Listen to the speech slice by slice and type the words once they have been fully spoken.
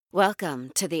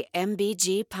Welcome to the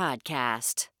MBG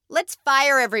podcast. Let's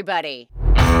fire everybody.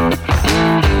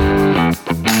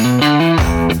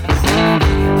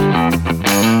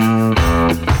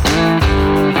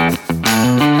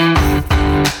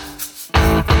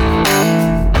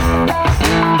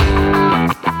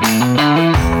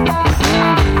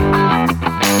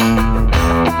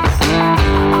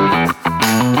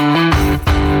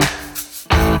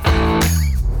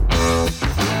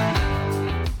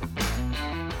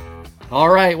 All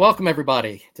right, welcome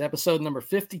everybody to episode number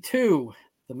 52,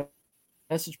 the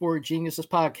Message Board Geniuses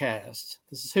podcast.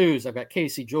 This is Who's. I've got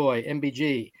Casey, Joy,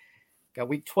 MBG. Got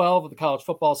week 12 of the college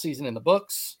football season in the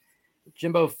books.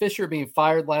 Jimbo Fisher being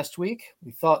fired last week.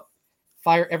 We thought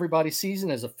fire everybody season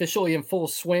is officially in full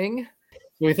swing.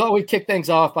 So we thought we'd kick things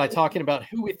off by talking about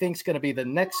who we think is going to be the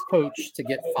next coach to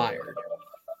get fired.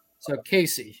 So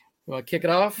Casey, you want to kick it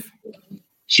off?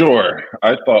 Sure.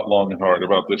 I thought long and hard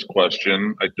about this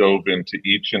question. I dove into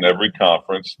each and every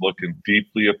conference, looking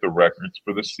deeply at the records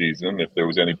for the season, if there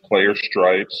was any player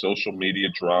strife, social media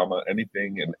drama,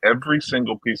 anything, and every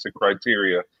single piece of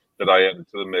criteria that I added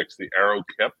to the mix, the arrow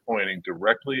kept pointing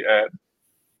directly at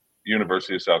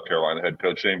University of South Carolina head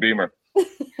coach Shane Beamer.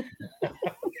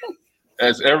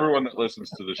 As everyone that listens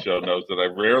to the show knows that I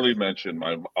rarely mention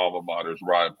my alma mater's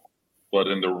rival, but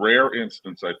in the rare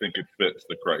instance, I think it fits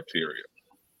the criteria.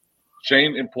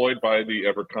 Shane, employed by the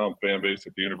Evercom fan base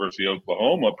at the University of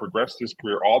Oklahoma, progressed his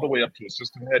career all the way up to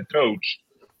assistant head coach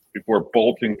before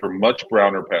bolting for much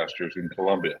browner pastures in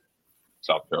Columbia,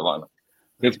 South Carolina.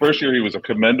 His first year, he was a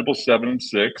commendable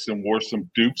 7-6 and wore some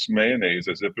Duke's mayonnaise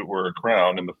as if it were a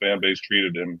crown, and the fan base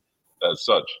treated him as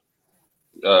such.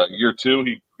 Year two,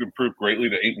 he improved greatly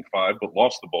to 8-5, but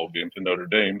lost the bowl game to Notre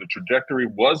Dame. The trajectory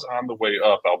was on the way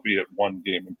up, albeit one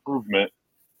game improvement.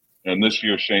 And this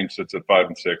year, Shane sits at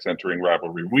 5-6, entering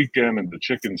rivalry weekend, and the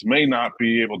Chickens may not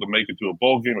be able to make it to a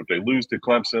bowl game if they lose to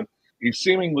Clemson. He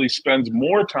seemingly spends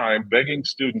more time begging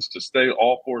students to stay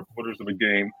all 4 quarters of a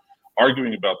game,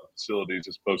 arguing about the facilities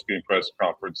his post-game press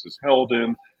conference is held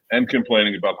in, and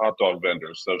complaining about hot dog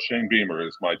vendors. So Shane Beamer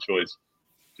is my choice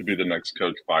to be the next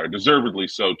coach fired. Deservedly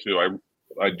so, too.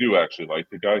 I do actually like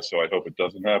the guy, so I hope it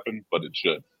doesn't happen, but it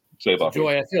should.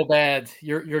 Joy, I feel bad.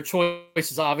 Your choice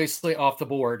is obviously off the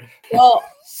board. Well,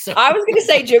 so. I was going to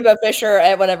say Jimbo Fisher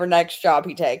at whatever next job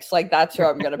he takes. Like, that's who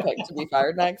I'm going to pick to be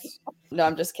fired next. No,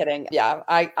 I'm just kidding. Yeah,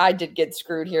 I did get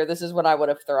screwed here. This is when I would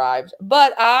have thrived.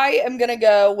 But I am going to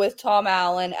go with Tom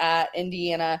Allen at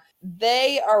Indiana.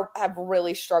 They have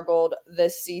really struggled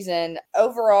this season.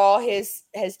 Overall, his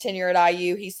tenure at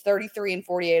IU, he's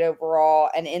 33-48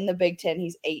 overall. And in the Big Ten,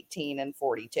 he's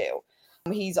 18-42.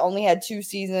 He's only had 2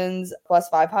 seasons plus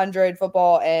 500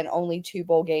 football and only 2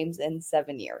 bowl games in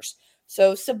 7 years.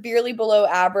 So severely below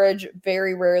average.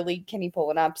 Very rarely can he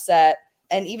pull an upset.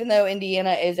 And even though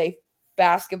Indiana is a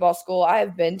basketball school, I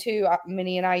have been to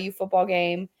many an IU football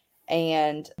game,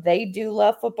 and they do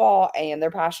love football and they're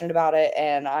passionate about it.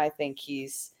 And I think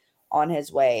he's on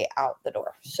his way out the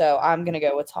door. So I'm going to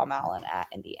go with Tom Allen at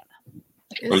Indiana.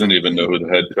 I didn't even know who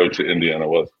the head coach at Indiana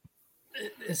was.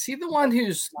 Is he the one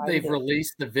they've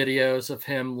released the videos of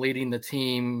him leading the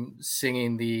team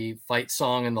singing the fight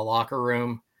song in the locker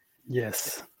room?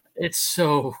 Yes. It's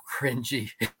so cringy.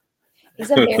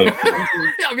 He's a very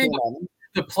cringy. I mean,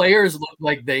 the players look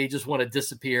like they just want to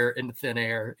disappear into thin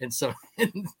air. And so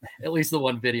at least the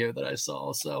one video that I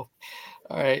saw. So,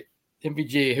 all right,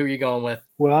 MVG, who are you going with?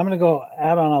 Well, I'm going to go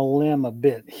out on a limb a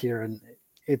bit here. And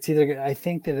it's I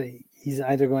think that he's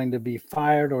either going to be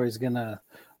fired or he's going to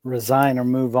resign or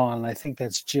move on. And I think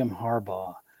that's Jim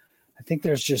Harbaugh. I think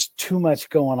there's just too much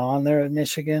going on there at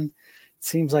Michigan. It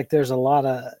seems like there's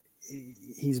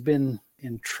he's been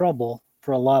in trouble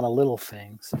for a lot of little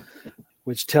things,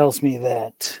 which tells me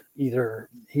that either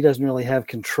he doesn't really have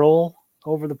control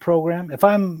over the program. If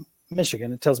I'm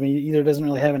Michigan, it tells me he either doesn't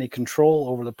really have any control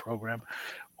over the program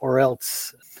or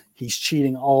else he's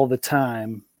cheating all the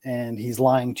time and he's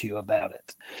lying to you about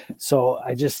it. So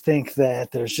I just think that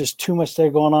there's just too much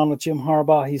there going on with Jim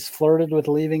Harbaugh. He's flirted with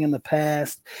leaving in the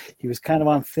past. He was kind of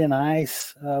on thin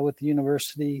ice with the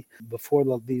university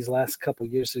before these last couple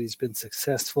of years that he's been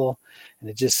successful. And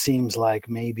it just seems like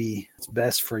maybe it's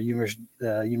best for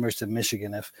University of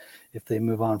Michigan if they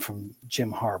move on from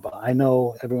Jim Harbaugh. I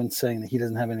know everyone's saying that he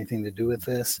doesn't have anything to do with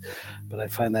this, but I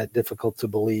find that difficult to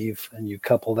believe. And you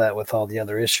couple that with all the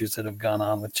other issues that have gone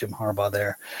on with Jim Harbaugh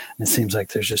there, and it seems like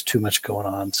there's just too much going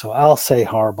on. So I'll say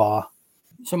Harbaugh.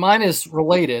 So mine is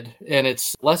related, and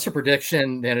it's less a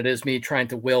prediction than it is me trying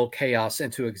to will chaos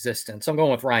into existence. I'm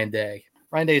going with Ryan Day.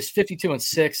 Ryan Day is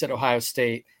 52-6 at Ohio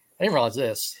State. I didn't realize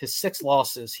this. His 6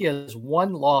 losses, he has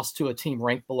 1 loss to a team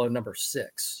ranked below number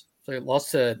 6. So he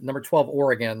lost to number 12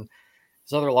 Oregon.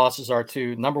 His other losses are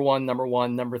to number 1,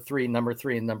 number 3, and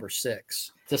number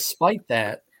 6. Despite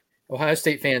that, Ohio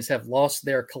State fans have lost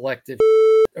their collective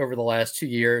over the last 2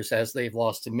 years as they've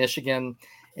lost to Michigan.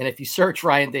 And if you search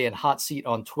Ryan Day and Hot Seat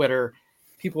on Twitter,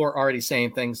 people are already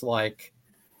saying things like,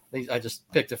 I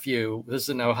just picked a few. This is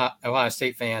an Ohio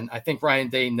State fan. I think Ryan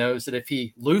Day knows that if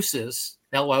he loses,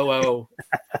 LOOSES,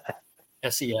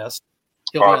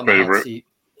 he'll be on the hot seat.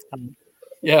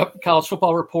 Yep. College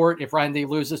Football Report. If Ryan Day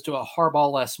loses to a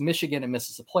Harbaugh-less Michigan and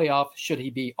misses the playoff, should he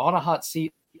be on a hot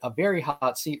seat, a very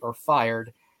hot seat, or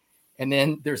fired? And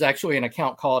then there's actually an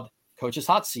account called Coach's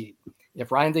Hot Seat.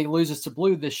 If Ryan Day loses to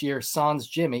Blue this year, sans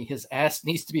Jimmy, his ass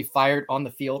needs to be fired on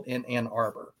the field in Ann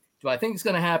Arbor. Do I think it's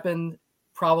going to happen?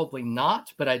 Probably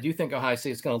not, but I do think Ohio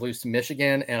State is going to lose to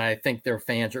Michigan, and I think their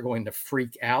fans are going to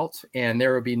freak out, and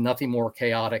there would be nothing more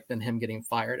chaotic than him getting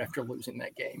fired after losing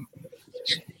that game.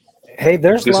 Hey,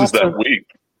 there's lots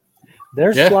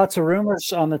of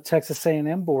rumors on the Texas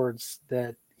A&M boards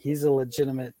that he's a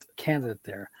legitimate candidate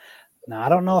there. Now, I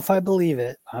don't know if I believe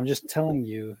it. I'm just telling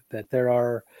you that there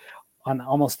are on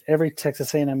almost every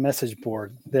Texas A&M message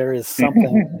board, there is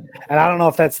something, and I don't know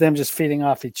if that's them just feeding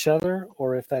off each other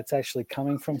or if that's actually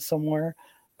coming from somewhere,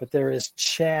 but there is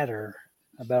chatter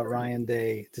about Ryan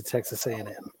Day to Texas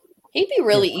A&M. He'd be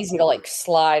really easy to like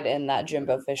slide in that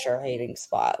Jimbo Fisher hating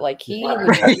spot. Like he would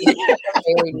be a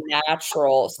very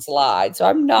natural slide. So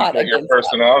I'm not against your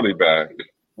personality back.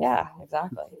 Yeah,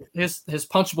 exactly. His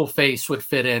punchable face would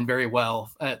fit in very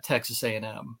well at Texas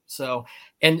A&M. So,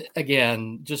 and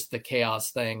again, just the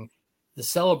chaos thing, the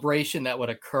celebration that would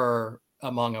occur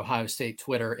among Ohio State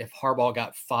Twitter if Harbaugh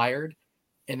got fired,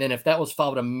 and then if that was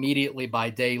followed immediately by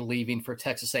Day leaving for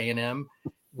Texas A&M,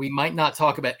 we might not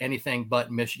talk about anything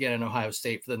but Michigan and Ohio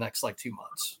State for the next 2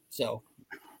 months. So,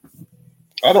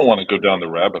 I don't want to go down the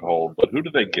rabbit hole, but who do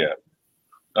they get?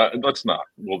 Let's not.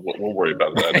 We'll worry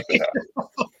about that if it happens.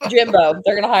 Jimbo.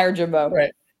 They're going to hire Jimbo.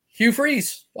 Right. Hugh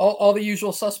Freeze. All the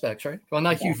usual suspects, right? Well,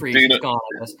 not Hugh Freeze. He's gone.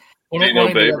 Dino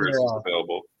Babers is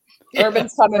available.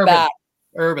 Urban's coming back.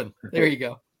 Urban. There you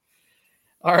go.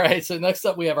 All right. So next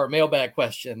up, we have our mailbag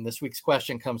question. This week's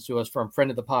question comes to us from friend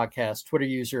of the podcast, Twitter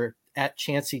user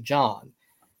 @ChancyJohn,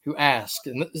 who asked,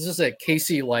 and this is a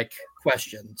Casey-like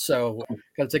question, so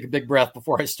got to take a big breath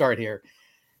before I start here.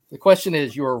 The question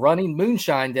is, you are running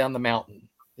moonshine down the mountain.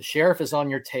 The sheriff is on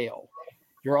your tail.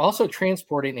 You're also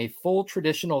transporting a full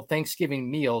traditional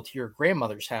Thanksgiving meal to your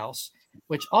grandmother's house,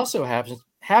 which also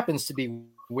happens to be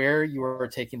where you are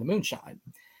taking the moonshine.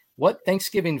 What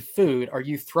Thanksgiving food are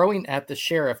you throwing at the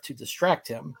sheriff to distract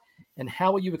him? And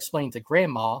how will you explain to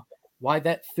grandma why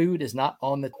that food is not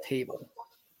on the table?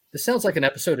 This sounds like an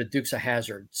episode of Dukes of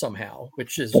Hazzard somehow,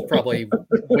 which is probably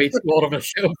way too old of a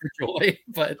show for Joy,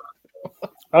 but...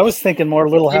 I was thinking more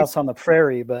Little House on the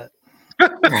Prairie, but a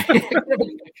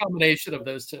combination of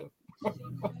those two. All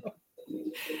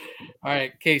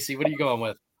right, Casey, what are you going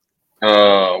with?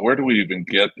 Where do we even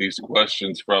get these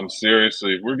questions from?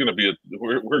 Seriously, we're going to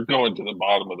the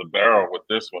bottom of the barrel with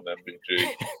this one,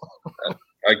 MBG.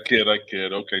 I kid.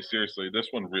 Okay, seriously, this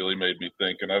one really made me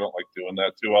think, and I don't like doing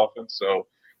that too often. So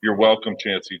you're welcome,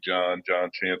 Chancy John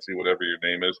Chancy, whatever your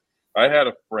name is. I had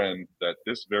a friend that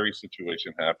this very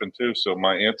situation happened to, so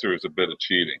my answer is a bit of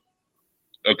cheating.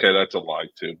 Okay, that's a lie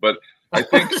too, but I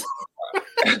think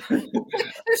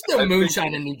there's no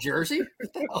moonshine in New Jersey.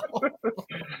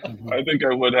 I think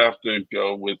I would have to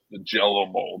go with the Jell-O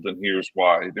mold, and here's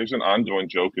why. There's an ongoing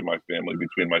joke in my family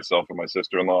between myself and my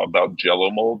sister-in-law about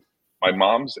Jell-O mold. My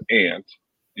mom's aunt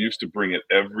used to bring it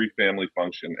every family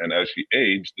function, and as she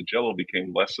aged, the Jell-O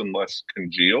became less and less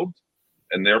congealed,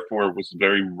 and therefore was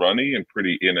very runny and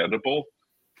pretty inedible,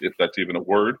 if that's even a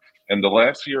word. And the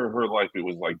last year of her life, it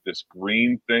was like this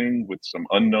green thing with some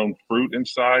unknown fruit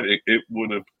inside. It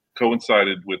would have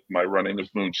coincided with my running of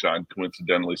moonshine,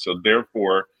 coincidentally. So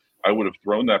therefore, I would have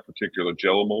thrown that particular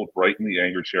Jell-O mold right in the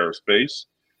angry sheriff's face,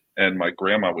 and my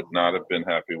grandma would not have been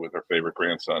happy with her favorite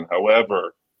grandson.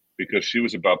 However, because she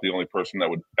was about the only person that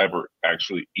would ever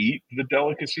actually eat the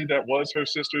delicacy that was her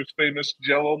sister's famous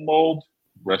Jell-O mold,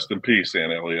 rest in peace,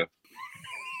 Aunt Elliot.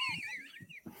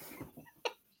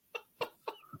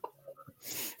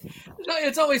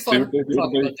 It's always fun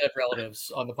talking about dead relatives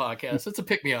on the podcast. It's a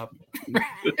pick-me-up.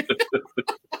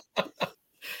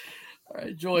 All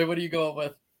right, Joy, what are you going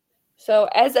with? So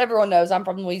as everyone knows, I'm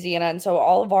from Louisiana, and so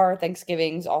all of our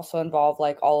Thanksgivings also involve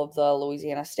like all of the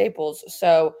Louisiana staples.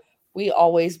 So we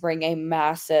always bring a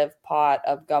massive pot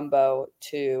of gumbo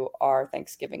to our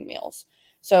Thanksgiving meals.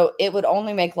 So it would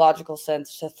only make logical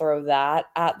sense to throw that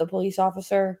at the police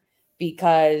officer.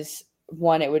 because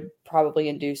one, it would probably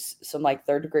induce some like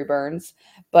 3rd-degree burns,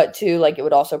 but 2, like it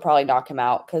would also probably knock him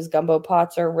out because gumbo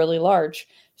pots are really large.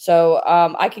 So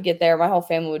I could get there. My whole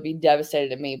family would be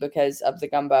devastated at me because of the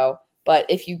gumbo. But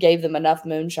if you gave them enough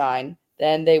moonshine,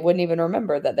 then they wouldn't even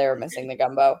remember that they were missing the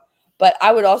gumbo. But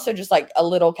I would also just like a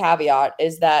little caveat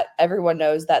is that everyone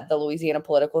knows that the Louisiana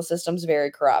political system is very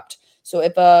corrupt. So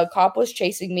if a cop was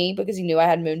chasing me because he knew I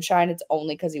had moonshine, it's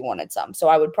only because he wanted some. So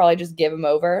I would probably just give him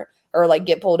over or like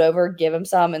get pulled over, give him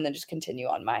some, and then just continue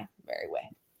on my merry way.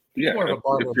 Yeah,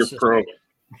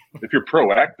 if you're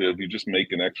proactive, you just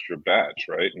make an extra batch,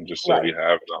 right? And just so you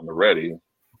have it on the ready.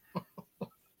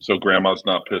 So grandma's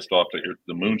not pissed off that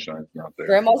the moonshine's not there.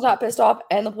 Grandma's not pissed off,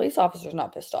 and the police officer's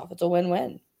not pissed off. It's a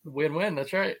win-win. Win-win.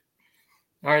 That's right.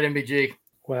 All right, MBG.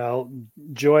 Well,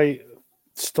 Joy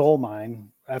stole mine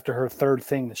after her 3rd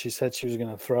thing that she said she was going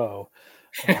to throw.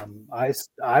 I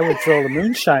would throw the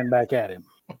moonshine back at him.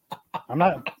 I'm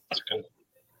not. That's good.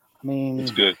 I mean,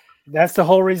 it's good. That's the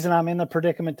whole reason I'm in the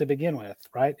predicament to begin with,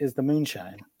 right? Is the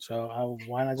moonshine. So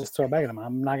why not just throw it back at him?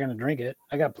 I'm not going to drink it.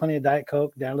 I got plenty of Diet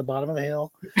Coke down at the bottom of the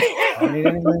hill. I don't need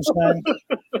any moonshine.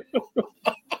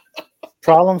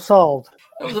 Problem solved.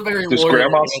 That was a very Does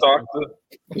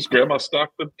Grandma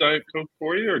stock the Diet Coke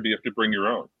for you, or do you have to bring your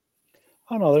own?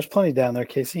 Oh no, there's plenty down there,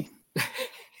 Casey.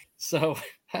 So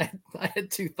I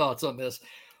had 2 thoughts on this.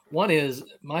 One is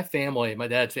my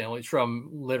dad's family is from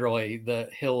literally the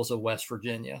hills of West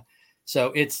Virginia.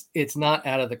 So it's not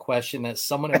out of the question that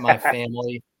someone in my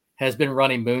family has been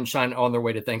running moonshine on their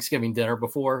way to Thanksgiving dinner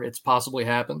before. It's possibly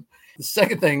happened. The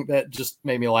second thing that just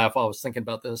made me laugh while I was thinking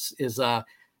about this is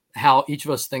how each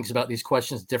of us thinks about these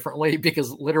questions differently,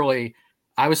 because literally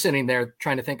I was sitting there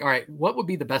trying to think, all right, what would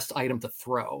be the best item to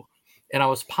throw? And I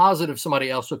was positive somebody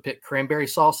else would pick cranberry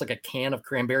sauce, like a can of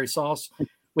cranberry sauce,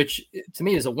 which to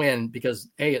me is a win because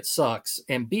A, it sucks,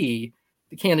 and B,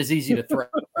 the can is easy to throw.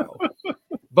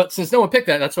 But since no one picked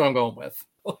that, that's what I'm going with.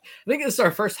 I think this is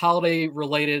our first holiday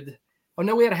related. Oh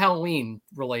no, we had a Halloween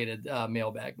related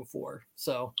mailbag before.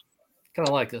 So kind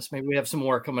of like this. Maybe we have some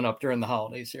more coming up during the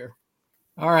holidays here.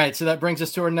 All right. So that brings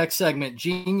us to our next segment,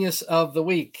 Genius of the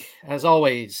Week. As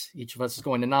always, each of us is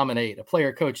going to nominate a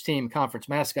player, coach, team, conference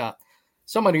mascot,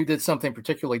 someone who did something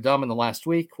particularly dumb in the last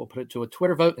week. We'll put it to a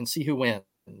Twitter vote and see who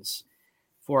wins.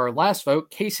 For our last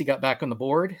vote, Casey got back on the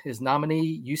board. His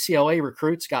nominee, UCLA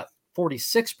recruits, got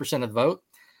 46% of the vote,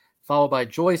 followed by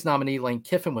Joy's nominee, Lane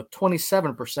Kiffin, with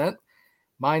 27%.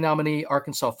 My nominee,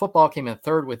 Arkansas football, came in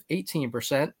 3rd with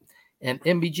 18%. And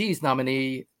MBG's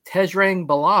nominee, Tejrang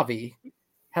Balavi,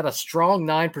 had a strong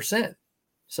 9%.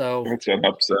 So it's an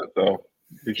upset, though.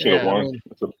 He should have won.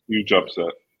 It's a huge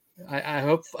upset. I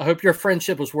hope your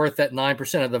friendship was worth that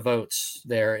 9% of the votes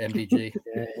there, MBG.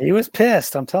 Yeah, he was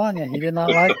pissed. I'm telling you, he did not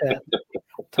like that.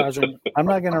 Tajin, I'm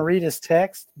not going to read his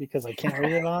text because I can't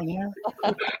read it on here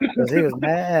because he was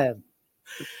mad.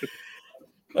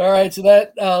 All right, so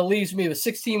that leaves me with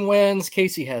 16 wins.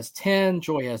 Casey has 10.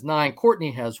 Joy has 9.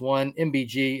 Courtney has 1.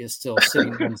 MBG is still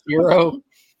sitting on 0.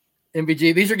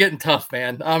 MBG, these are getting tough,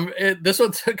 man. This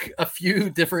one took a few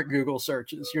different Google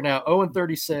searches. You're now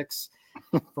 0-36.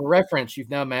 For reference, you've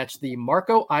now matched the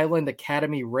Marco Island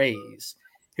Academy Rays,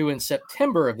 who in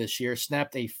September of this year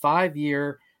snapped a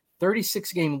 5-year,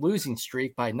 36-game losing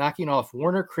streak by knocking off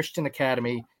Warner Christian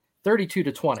Academy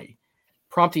 32-20,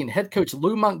 prompting head coach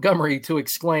Lou Montgomery to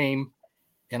exclaim,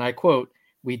 and I quote,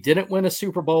 "We didn't win a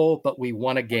Super Bowl, but we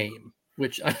won a game,"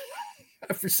 which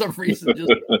for some reason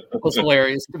just was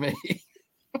hilarious to me.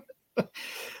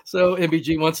 So,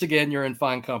 MBG, once again, you're in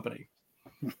fine company.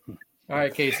 All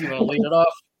right, Casey, you want to lead it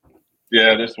off?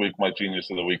 Yeah, this week my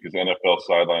genius of the week is NFL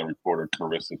sideline reporter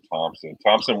Carissa Thompson.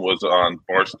 Thompson was on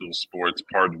Barstool Sports,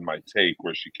 Pardon My Take,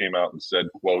 where she came out and said,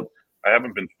 quote, "I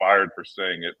haven't been fired for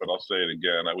saying it, but I'll say it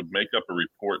again. I would make up a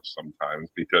report sometimes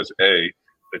because A,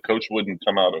 the coach wouldn't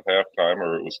come out at halftime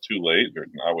or it was too late.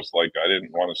 And I was like, I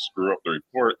didn't want to screw up the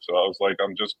report. So I was like,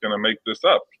 I'm just going to make this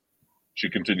up." She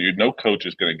continued, "No coach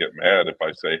is going to get mad if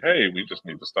I say, hey, we just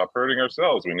need to stop hurting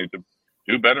ourselves. We need to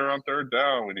do better on 3rd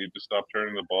down. We need to stop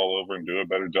turning the ball over and do a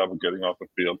better job of getting off the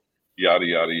field, yada,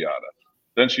 yada, yada."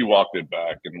 Then she walked it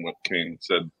back and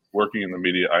said, "Working in the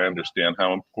media, I understand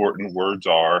how important words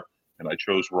are, and I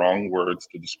chose wrong words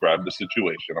to describe the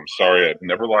situation. I'm sorry, I've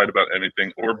never lied about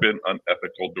anything or been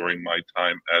unethical during my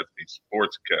time as a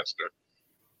sportscaster."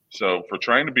 So for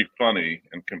trying to be funny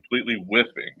and completely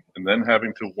whiffing and then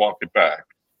having to walk it back,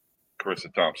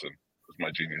 Carissa Thompson is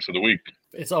my genius of the week.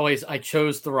 It's always, I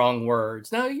chose the wrong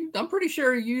words. Now, I'm pretty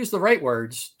sure you used the right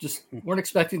words. Just weren't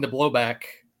expecting the blowback.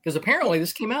 Because apparently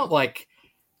this came out like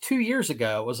 2 years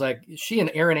ago. It was like she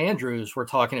and Aaron Andrews were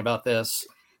talking about this.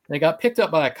 They got picked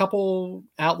up by a couple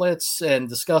outlets and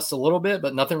discussed a little bit,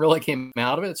 but nothing really came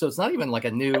out of it. So it's not even like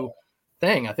a new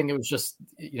thing. I think it was just,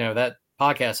 that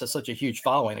podcast has such a huge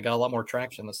following. It got a lot more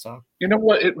traction this time. You know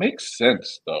what? It makes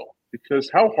sense, though, because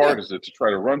how hard is it to try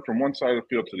to run from one side of the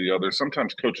field to the other?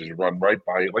 Sometimes coaches run right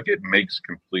by it. Like, it makes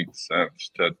complete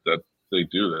sense that they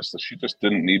do this. She just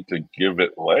didn't need to give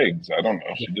it legs. I don't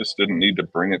know. She just didn't need to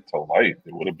bring it to light.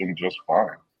 It would have been just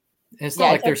fine. It's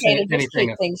not like they're saying anything.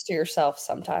 Keep things to yourself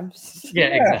sometimes.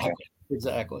 Yeah,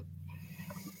 exactly.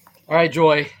 All right,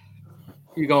 Joy,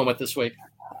 who you going with this week?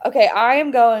 Okay, I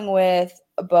am going with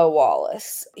Bo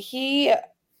Wallace.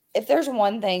 If there's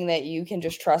one thing that you can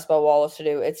just trust Bo Wallace to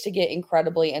do, it's to get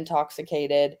incredibly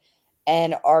intoxicated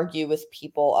and argue with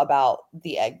people about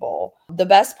the Egg Bowl. The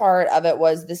best part of it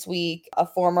was this week, a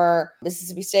former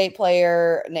Mississippi State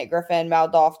player, Nick Griffin,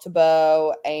 mouthed off to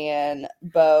Bo, and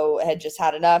Bo had just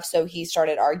had enough, so he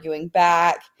started arguing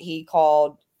back. He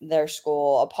called their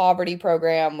school a poverty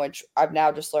program, which I've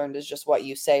now just learned is just what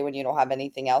you say when you don't have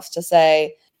anything else to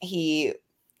say. He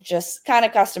just kind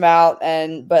of cussed him out,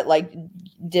 but like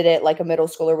did it like a middle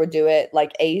schooler would do it,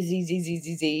 like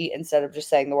A-Z-Z-Z-Z-Z instead of just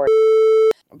saying the word,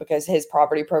 because his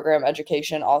poverty program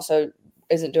education also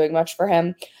isn't doing much for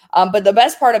him. But the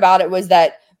best part about it was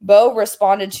that Bo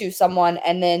responded to someone,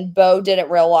 and then Bo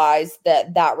didn't realize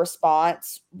that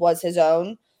response was his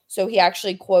own. So he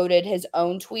actually quoted his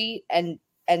own tweet and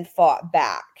fought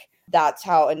back. That's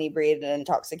how inebriated and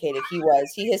intoxicated he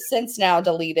was. He has since now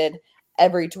deleted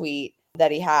every tweet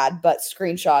that he had, but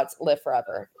screenshots live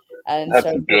forever. And that's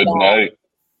a good night.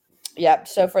 Yep.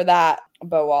 So for that,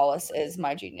 Bo Wallace is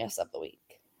my genius of the week.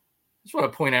 I just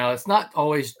want to point out, it's not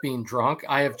always being drunk.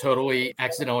 I have totally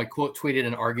accidentally quote tweeted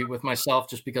and argued with myself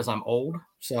just because I'm old.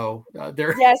 So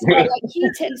Yes, like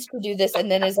he tends to do this, and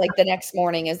then is like the next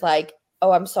morning is like,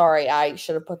 "Oh, I'm sorry, I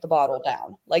should have put the bottle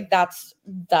down." Like that's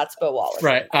Bo Wallace.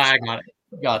 Right. I got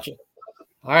it. Gotcha.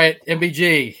 All right,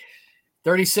 MBG,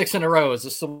 36 in a row. Is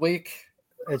this the week?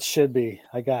 It should be.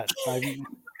 I've got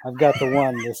the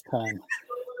one this time.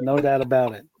 No doubt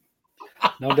about it.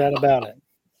 No doubt about it.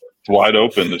 It's wide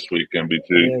open this week, MBT.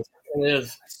 It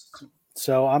is.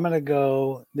 So I'm going to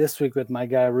go this week with my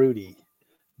guy, Rudy.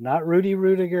 Not Rudy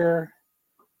Rudiger,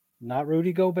 not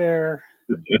Rudy Gobert,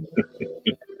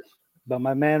 but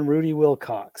my man, Rudy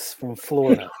Wilcox from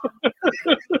Florida.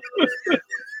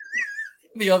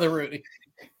 The other Rudy.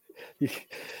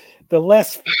 The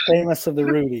less famous of the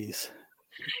Rudys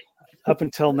up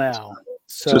until now.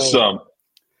 So Just some.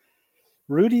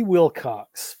 Rudy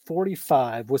Wilcox,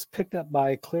 45, was picked up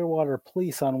by Clearwater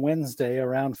police on Wednesday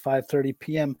around 5:30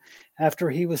 p.m. after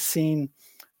he was seen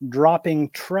dropping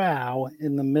trow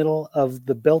in the middle of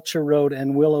the Belcher Road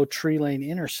and Willow Tree Lane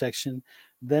intersection,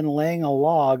 then laying a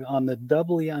log on the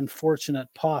doubly unfortunate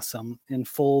possum in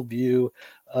full view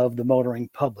of the motoring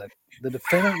public. The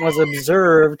defendant was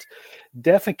observed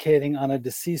defecating on a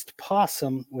deceased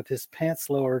possum with his pants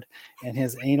lowered and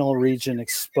his anal region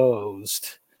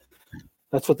exposed.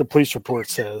 That's what the police report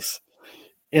says.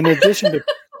 In addition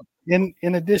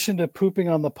to pooping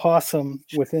on the possum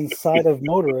within sight of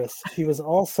motorists, he was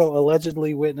also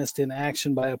allegedly witnessed in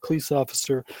action by a police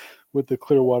officer with the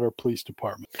Clearwater Police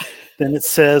Department. Then it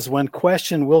says, when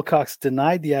questioned, Wilcox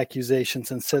denied the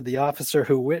accusations and said the officer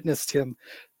who witnessed him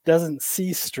doesn't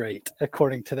see straight,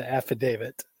 according to the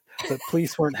affidavit. But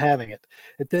police weren't having it.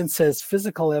 It then says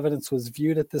physical evidence was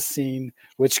viewed at the scene,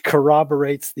 which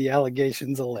corroborates the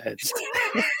allegations alleged.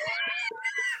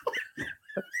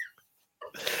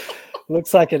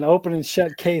 Looks like an open and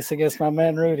shut case against my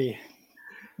man Rudy.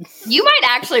 You might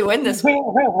actually win this week.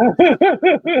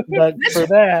 But for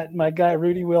that, my guy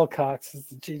Rudy Wilcox is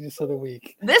the genius of the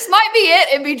week. This might be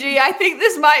it, MBG. I think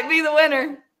this might be the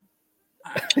winner.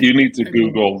 You need to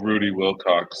Google Rudy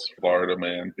Wilcox, Florida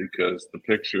man, because the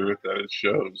picture that it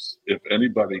shows, if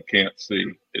anybody can't see,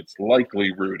 it's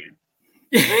likely Rudy.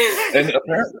 And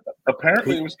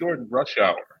apparently it was during rush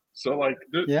hour. So, like,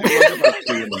 it wasn't like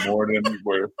 2 in the morning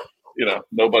where,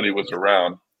 nobody was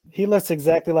around. He looks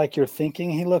exactly like you're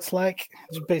thinking he looks like,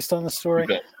 based on the story.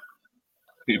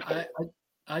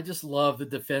 I just love the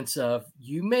defense of,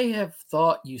 you may have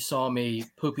thought you saw me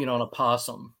pooping on a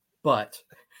possum, but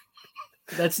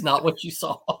that's not what you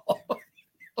saw.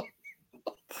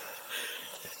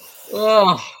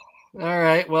 Oh, all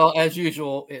right. Well, as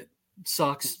usual, it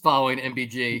sucks following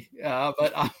MBG.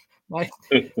 But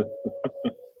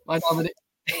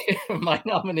my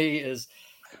nominee is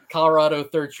Colorado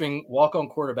third-string walk-on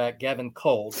quarterback Gavin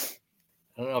Cole.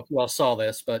 I don't know if you all saw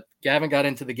this, but Gavin got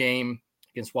into the game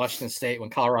against Washington State when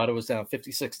Colorado was down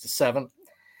 56-7.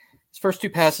 His first 2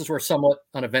 passes were somewhat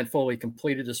uneventful. He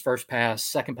completed his first pass.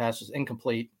 Second pass was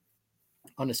incomplete.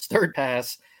 On his third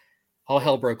pass, all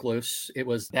hell broke loose. It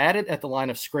was batted at the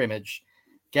line of scrimmage.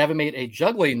 Gavin made a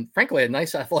juggling, frankly, a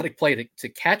nice athletic play to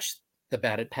catch the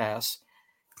batted pass,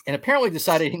 and apparently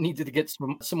decided he needed to get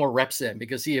some more reps in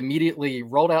because he immediately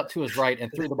rolled out to his right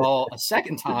and threw the ball a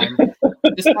second time,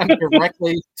 this time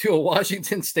directly to a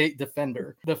Washington State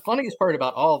defender. The funniest part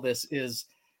about all of this is,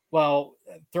 while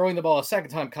throwing the ball a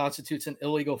second time constitutes an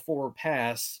illegal forward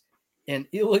pass, an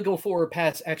illegal forward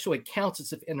pass actually counts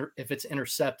as if it's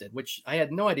intercepted, which I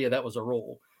had no idea that was a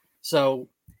rule. So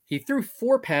he threw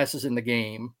 4 passes in the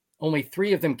game. Only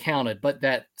 3 of them counted, but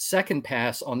that second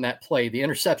pass on that play, the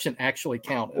interception actually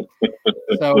counted.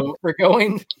 So for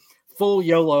going full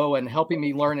YOLO and helping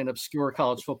me learn an obscure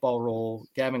college football rule,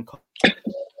 Gavin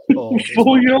Cole.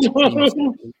 Full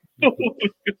YOLO. And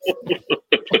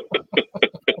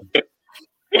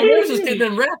there's just getting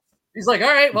in reps. He's like,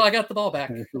 all right, well, I got the ball back.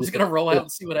 I'm just going to roll out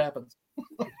and see what happens.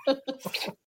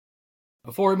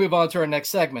 Before we move on to our next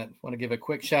segment, I want to give a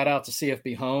quick shout out to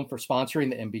CFB Home for sponsoring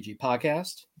the MBG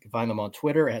podcast. You can find them on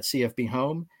Twitter at CFB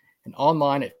Home and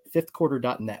online at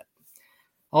fifthquarter.net.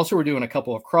 Also, we're doing a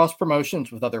couple of cross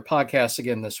promotions with other podcasts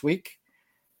again this week.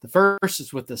 The first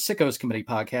is with the Sickos Committee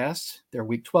podcast. Their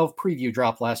Week 12 preview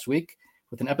dropped last week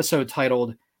with an episode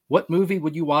titled, What Movie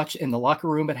Would You Watch in the Locker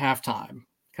Room at Halftime?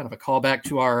 Kind of a callback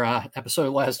to our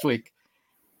episode last week.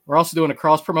 We're also doing a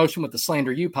cross promotion with the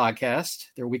Slander You podcast.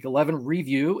 Their Week 11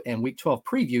 review and Week 12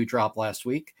 preview dropped last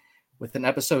week with an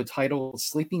episode titled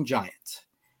Sleeping Giant.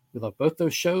 We love both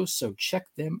those shows, so check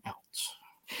them out.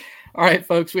 All right,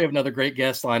 folks, we have another great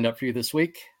guest lined up for you this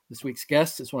week. This week's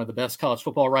guest is one of the best college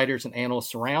football writers and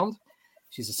analysts around.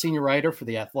 She's a senior writer for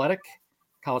The Athletic,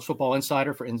 college football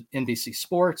insider for NBC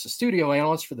Sports, a studio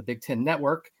analyst for the Big Ten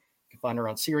Network. You can find her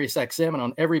on SiriusXM and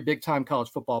on every big-time college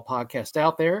football podcast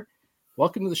out there.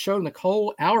 Welcome to the show,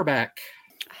 Nicole Auerbach.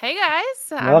 Hey, guys.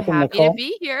 Welcome, I'm happy Nicole. to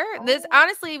be here.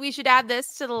 Honestly, we should add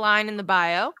this to the line in the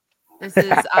bio. This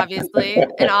is obviously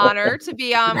an honor to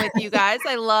be on with you guys.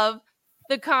 I love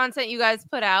the content you guys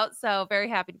put out, so very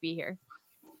happy to be here.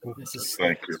 This is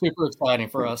Thank you. super exciting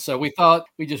for us. So we thought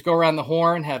we'd just go around the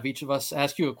horn, have each of us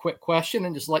ask you a quick question,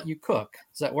 and just let you cook.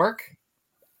 Does that work?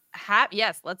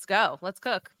 Yes, let's go. Let's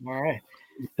cook. All right.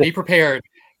 Be prepared.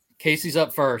 Casey's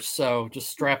up first, so just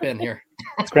strap in here.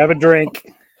 Let's grab a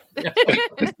drink.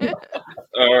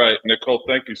 All right, Nicole,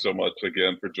 thank you so much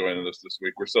again for joining us this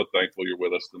week. We're so thankful you're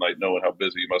with us tonight, knowing how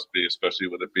busy you must be, especially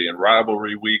with it being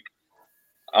rivalry week.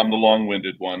 I'm the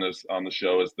long-winded one on the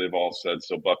show, as they've all said,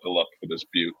 so buckle up for this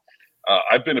beaut.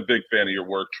 I've been a big fan of your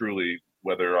work, truly,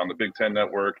 whether on the Big Ten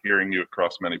Network, hearing you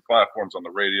across many platforms on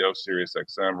the radio,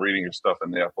 SiriusXM, reading your stuff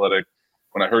in The Athletic.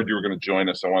 When I heard you were going to join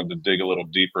us, I wanted to dig a little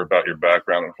deeper about your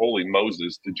background. And holy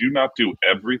Moses, did you not do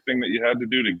everything that you had to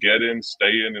do to get in,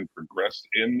 stay in, and progress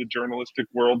in the journalistic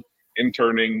world,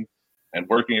 interning and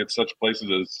working at such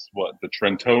places as the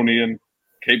Trentonian,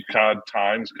 Cape Cod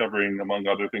Times, covering, among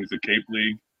other things, the Cape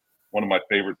League, one of my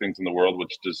favorite things in the world,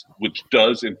 which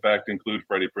does in fact include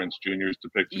Freddie Prinze Jr.'s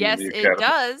depiction Yes, in the it Academy,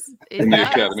 does. in the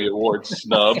Academy Awards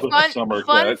snub summer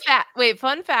Fun catch. fact. Wait,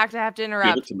 fun fact. I have to Give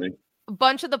interrupt. it to me. A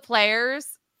bunch of the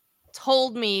players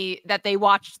told me that they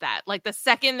watched that. Like the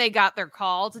second they got their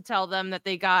call to tell them that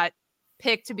they got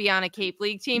picked to be on a Cape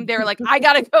League team, they were like, I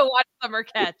gotta go watch Summer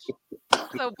Catch.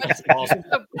 So, Awesome.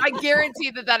 so I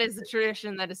guarantee that is a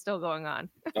tradition that is still going on.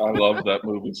 I love that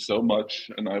movie so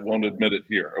much, and I won't admit it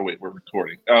here. Oh, wait, we're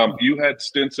recording. You had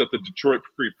stints at the Detroit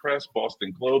Free Press,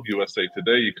 Boston Globe, USA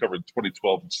Today. You covered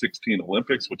 2012 and 16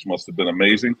 Olympics, which must have been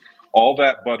amazing. All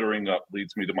that buttering up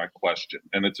leads me to my question,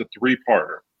 and it's a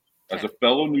 3-parter. As a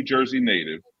fellow New Jersey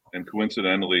native, and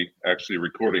coincidentally actually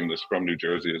recording this from New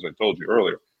Jersey, as I told you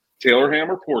earlier, Taylor ham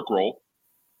or pork roll?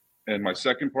 And my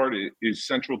second part is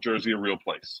Central Jersey a real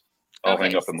place? I'll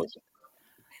hang up and listen.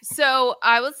 So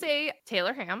I would say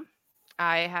Taylor ham.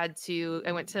 I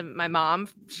went to my mom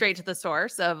straight to the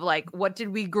source of like, what did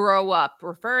we grow up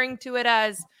referring to it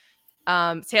as?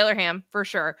 Taylor ham for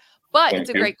sure. But it's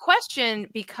a great question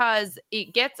because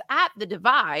it gets at the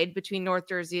divide between North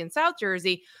Jersey and South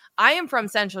Jersey. I am from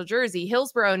Central Jersey,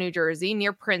 Hillsborough, New Jersey,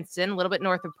 near Princeton, a little bit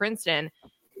north of Princeton.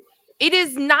 It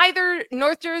is neither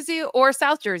North Jersey or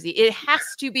South Jersey. It has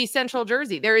to be Central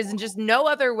Jersey. There is just no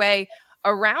other way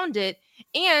around it.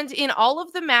 And in all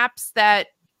of the maps that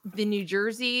the New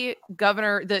Jersey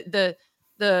governor,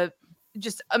 the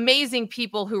just amazing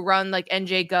people who run like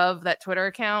NJGov, that Twitter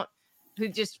account, who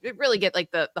just really get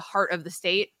like the heart of the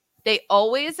state, they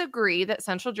always agree that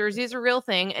Central Jersey is a real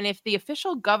thing. And if the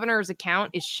official governor's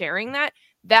account is sharing that,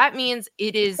 that means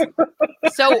it is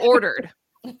so ordered.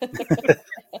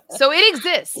 So it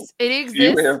exists. It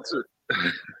exists. You answered.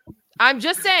 I'm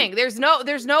just saying there's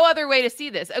no other way to see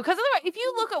this, because otherwise, if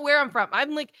you look at where I'm from,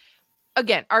 I'm like,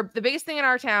 again, the biggest thing in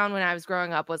our town when I was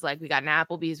growing up was like, we got an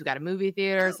Applebee's, we got a movie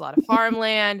theaters, a lot of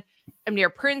farmland. I'm near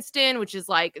Princeton, which is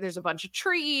like, there's a bunch of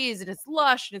trees and it's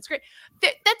lush and it's great.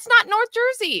 That's not North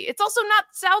Jersey. It's also not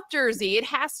South Jersey. It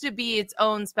has to be its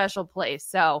own special place.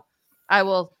 So I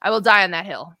will die on that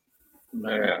hill.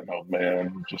 Man, oh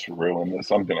man, just ruined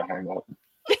this. I'm gonna hang up.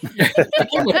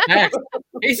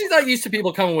 Casey's not used to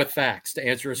people coming with facts to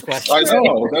answer his question. I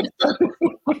know. That's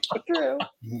True.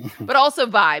 But also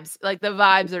vibes. Like the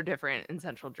vibes are different in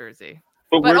Central Jersey.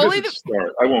 But where does it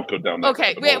start? I won't go down that.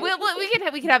 Okay, we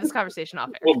can have this conversation off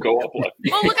air. We'll go up.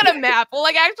 We'll look at a map. We'll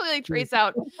like actually like trace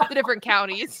out the different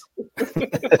counties.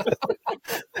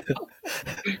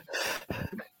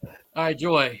 All right,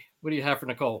 Joy, what do you have for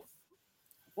Nicole?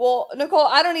 Well, Nicole,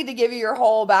 I don't need to give you your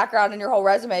whole background and your whole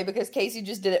resume because Casey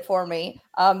just did it for me.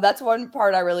 That's one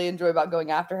part I really enjoy about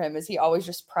going after him is he always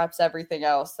just preps everything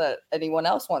else that anyone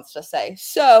else wants to say.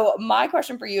 So my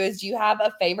question for you is, do you have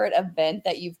a favorite event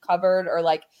that you've covered or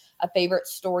like a favorite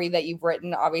story that you've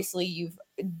written? Obviously, you've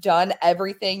done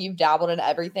everything. You've dabbled in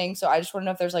everything. So I just want to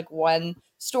know if there's like one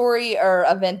story or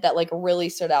event that like really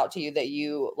stood out to you that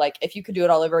you like, if you could do it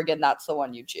all over again, that's the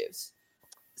one you choose.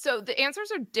 So the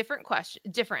answers are different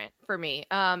for me.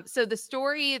 So the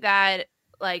story that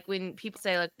like when people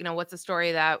say like, you know, what's a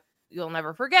story that you'll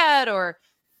never forget or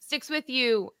sticks with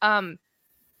you? One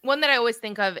that I always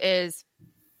think of is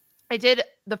I did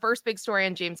the first big story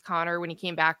on James Conner when he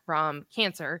came back from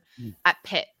cancer at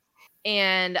Pitt.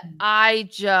 And I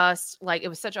just like, it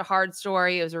was such a hard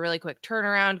story. It was a really quick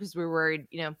turnaround because we were worried,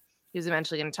 you know, he was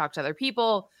eventually going to talk to other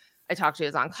people. I talked to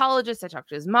his oncologist. I talked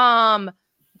to his mom.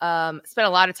 Spent a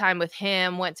lot of time with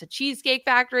him, went to Cheesecake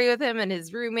Factory with him and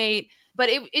his roommate, but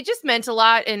it just meant a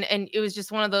lot. And it was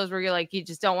just one of those where you're like, you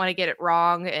just don't want to get it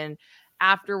wrong. And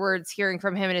afterwards hearing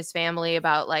from him and his family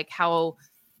about like how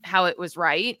it was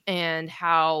right and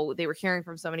how they were hearing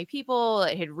from so many people,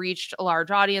 it had reached a large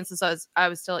audience. And so I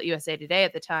was still at USA Today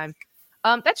at the time.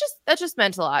 That just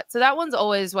meant a lot. So that one's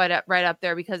always right up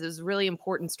there because it was a really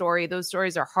important story. Those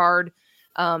stories are hard.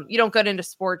 You don't get into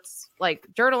sports like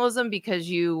journalism because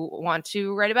you want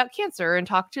to write about cancer and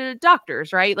talk to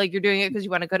doctors, right? Like you're doing it because you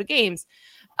want to go to games.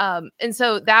 And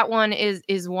so that one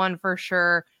is one for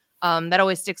sure. That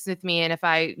always sticks with me. And if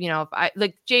I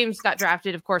like James got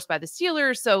drafted, of course, by the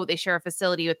Steelers, so they share a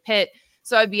facility with Pitt.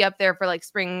 So I'd be up there for like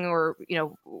spring or, you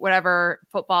know, whatever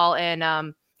football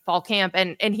and fall camp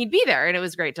and he'd be there. And it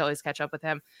was great to always catch up with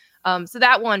him. So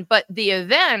that one, but the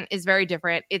event is very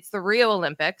different. It's the Rio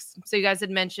Olympics. So you guys had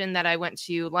mentioned that I went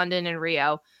to London and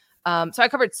Rio. So I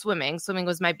covered swimming. Swimming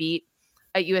was my beat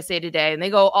at USA Today, and they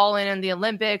go all in the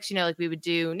Olympics. You know, like we would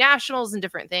do nationals and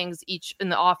different things each in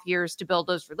the off years to build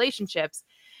those relationships.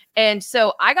 And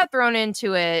so I got thrown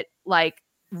into it like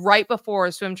right before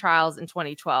swim trials in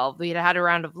 2012. We had a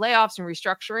round of layoffs and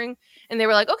restructuring, and they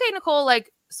were like, okay, Nicole,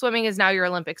 like swimming is now your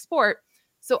Olympic sport.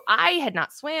 So I had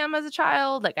not swam as a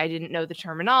child. Like I didn't know the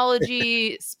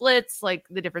terminology, splits, like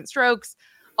the different strokes,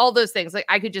 all those things. Like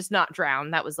I could just not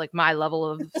drown. That was like my level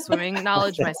of swimming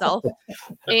knowledge myself.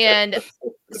 And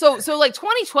so like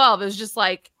 2012, it was just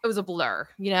like, it was a blur,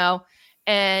 you know?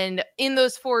 And in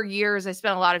those 4 years, I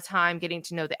spent a lot of time getting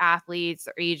to know the athletes,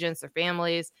 their agents, their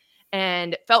families,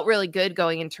 and felt really good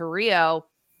going into Rio.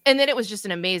 And then it was just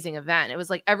an amazing event. It was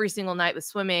like every single night with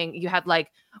swimming, you had like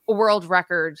a world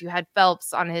record. You had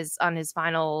Phelps on his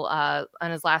final, on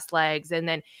his last legs. And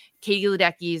then Katie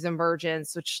Ledecky's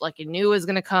emergence, which like I knew was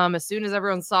going to come as soon as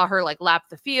everyone saw her like lap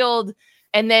the field.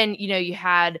 And then, you know, you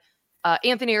had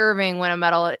Anthony Irving win a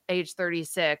medal at age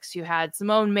 36. You had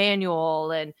Simone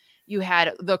Manuel and you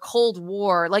had the Cold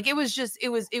War. Like it was just, it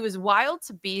was wild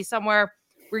to be somewhere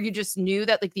where you just knew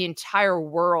that like the entire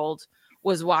world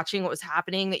was watching what was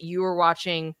happening, that you were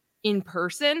watching in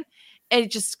person. And it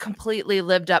just completely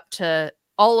lived up to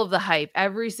all of the hype,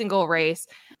 every single race.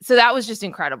 So that was just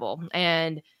incredible.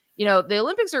 And, you know, the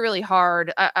Olympics are really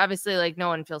hard. Obviously, like no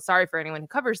one feels sorry for anyone who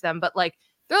covers them, but like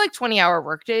they're like 20-hour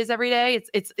work days every day.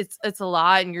 It's a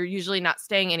lot. And you're usually not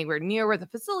staying anywhere near where the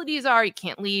facilities are. You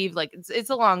can't leave. Like it's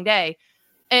a long day.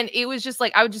 And it was just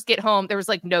like, I would just get home. There was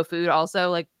like no food. Also,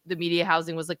 like the media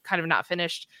housing was like kind of not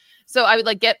finished. So I would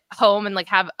like get home and like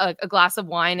have a glass of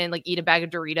wine and like eat a bag of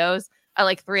Doritos at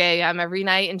like 3 a.m. every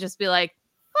night and just be like,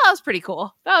 oh, that was pretty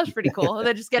cool. That was pretty cool. And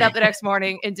then just get up the next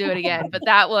morning and do it again. But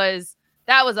that was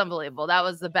unbelievable. That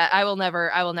was the best. I will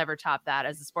never top that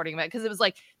as a sporting event because it was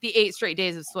like the 8 straight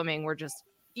days of swimming were just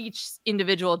each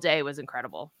individual day was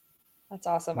incredible. That's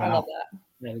awesome. Wow. I love that.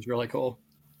 That is really cool.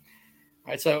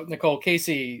 All right, so Nicole,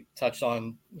 Casey touched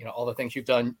on all the things you've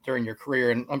done during your career,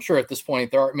 and I'm sure at this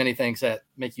point there aren't many things that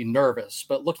make you nervous.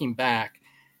 But looking back,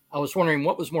 I was wondering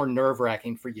what was more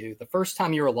nerve-wracking for you: the first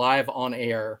time you were live on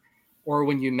air, or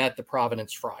when you met the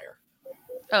Providence Friar?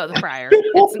 Oh, the Friar.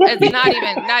 It's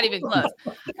not even close.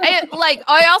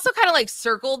 I also kind of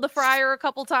circled the Friar a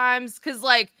couple times because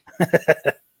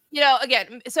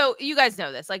again, so you guys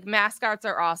know this, mascots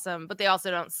are awesome, but they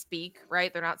also don't speak,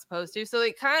 right? They're not supposed to. So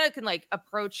they kind of can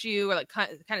approach you or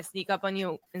kind of sneak up on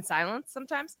you in silence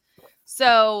sometimes.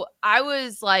 So I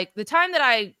was the time that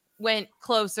I went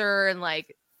closer and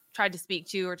tried to speak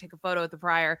to or take a photo with the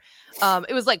Friar,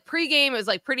 it was pregame. It was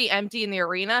pretty empty in the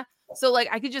arena. So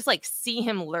I could just see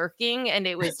him lurking, and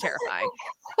it was terrifying.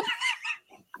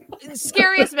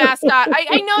 Scariest mascot.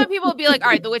 I know that people would be all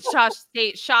right, the Wichita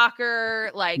State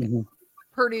Shocker,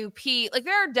 Purdue Pete.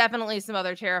 There are definitely some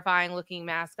other terrifying looking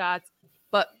mascots,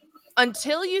 but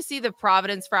until you see the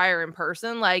Providence Friar in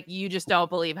person, you just don't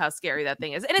believe how scary that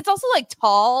thing is. And it's also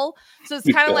tall, so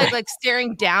it's kind of like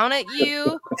staring down at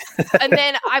you. And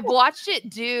then I've watched it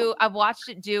do a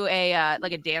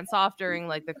a dance off during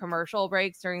the commercial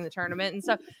breaks during the tournament and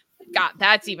stuff. God,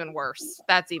 that's even worse.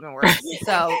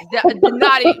 So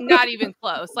not even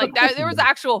close. That, there was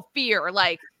actual fear.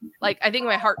 I think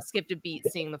my heart skipped a beat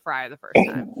seeing the Friar the first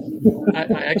time.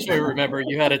 I actually remember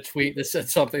you had a tweet that said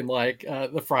something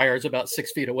the Friar is about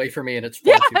 6 feet away from me, and it's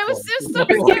it was just so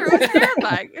scary. It was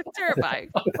terrifying. It's terrifying.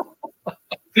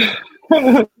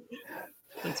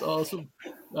 That's awesome.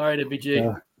 All right,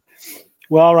 MBG.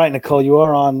 Well, all right, Nicole, you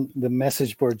are on the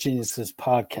Message Board Geniuses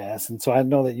podcast. And so I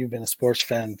know that you've been a sports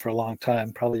fan for a long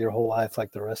time, probably your whole life,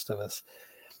 like the rest of us.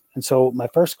 And so my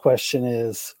first question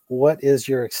is, what is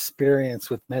your experience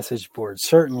with message boards?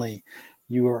 Certainly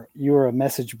you were a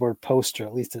message board poster,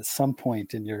 at least at some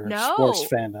point in your sports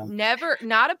fandom. Never,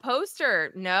 not a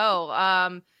poster.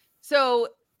 No. So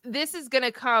this is going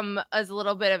to come as a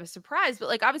little bit of a surprise,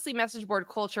 but obviously message board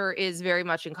culture is very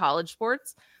much in college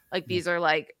sports. These are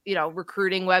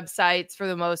recruiting websites for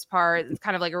the most part. It's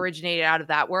kind of originated out of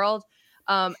that world.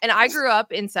 And I grew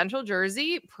up in Central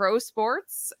Jersey, pro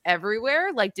sports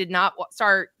everywhere, did not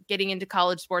start getting into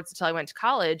college sports until I went to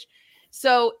college.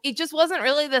 So it just wasn't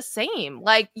really the same.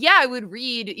 I would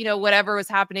read, whatever was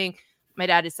happening. My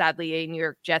dad is sadly a New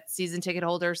York Jets season ticket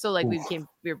holder. So we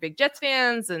were big Jets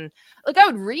fans, and I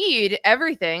would read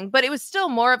everything, but it was still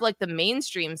more of the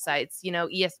mainstream sites,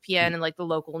 ESPN and the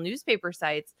local newspaper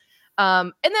sites.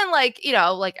 And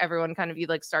then everyone kind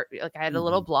of start, I had a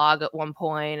little blog at one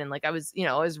point, and I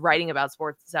was writing about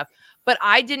sports and stuff, but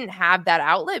I didn't have that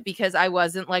outlet because I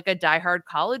wasn't a diehard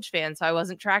college fan. So I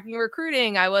wasn't tracking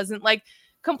recruiting. I wasn't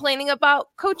complaining about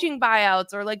coaching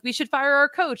buyouts or we should fire our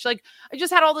coach. I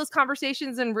just had all those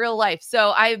conversations in real life.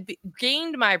 So I've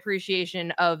gained my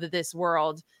appreciation of this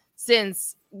world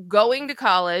since going to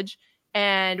college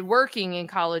and working in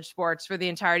college sports for the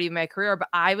entirety of my career, but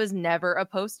I was never a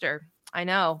poster. I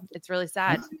know, it's really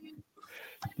sad.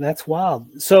 That's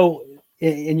wild. So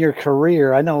in your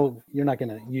career, I know you're not going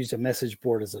to use a message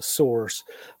board as a source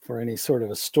for any sort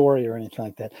of a story or anything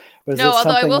like that. But no,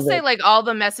 although I will say all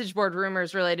the message board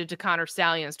rumors related to Connor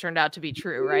Stallions turned out to be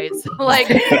true, right? So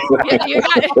you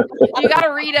got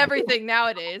to read everything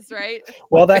nowadays, right?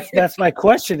 Well, that's my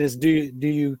question is, do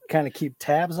you kind of keep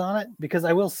tabs on it? Because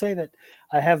I will say that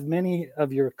I have many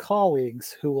of your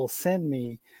colleagues who will send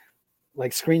me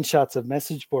screenshots of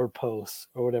message board posts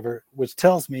or whatever, which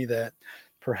tells me that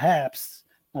perhaps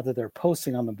not that they're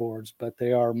posting on the boards, but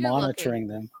they are monitoring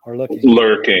them or looking.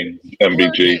 Lurking,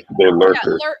 MBG. They're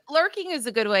lurkers. Yeah, lurking is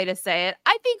a good way to say it.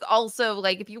 I think also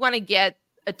if you want to get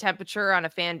a temperature on a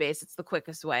fan base, it's the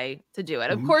quickest way to do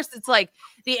it. Of course, it's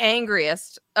the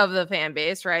angriest of the fan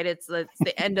base, right? It's the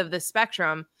end of the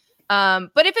spectrum.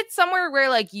 But if it's somewhere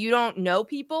where you don't know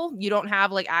people, you don't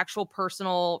have actual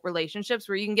personal relationships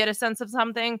where you can get a sense of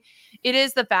something, it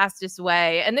is the fastest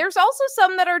way. And there's also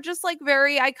some that are just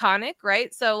very iconic,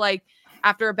 right? So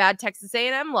after a bad Texas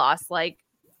A&M loss,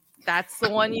 that's the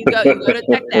one you go to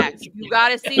TechDAX. You got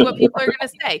to see what people are going to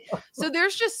say. So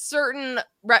there's just certain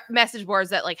message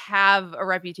boards that have a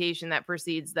reputation that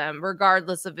precedes them,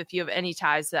 regardless of if you have any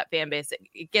ties to that fan base.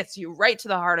 It gets you right to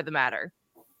the heart of the matter.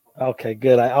 Okay,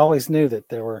 good. I always knew that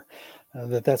there were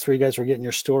that's where you guys were getting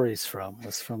your stories from.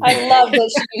 I love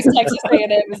that she used Texas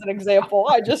A&M as an example.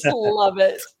 I just love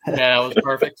it. Yeah, it was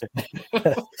perfect.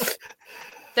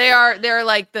 They're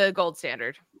the gold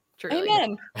standard. Truly.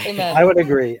 Amen. Amen. I would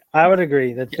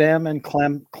agree that them and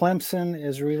Clemson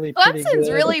is really pretty Clemson's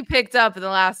good. really picked up in the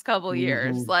last couple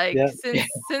years. Mhm. Like Yep.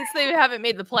 since they haven't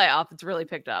made the playoff, it's really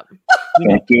picked up.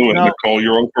 Don't do it, No. Nicole.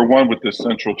 You're 0 for 1 with this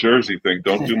Central Jersey thing.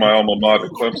 Don't do my alma mater,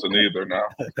 Clemson, either now.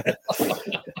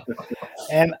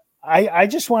 And I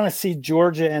just want to see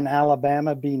Georgia and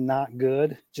Alabama be not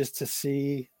good, just to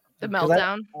see The 'cause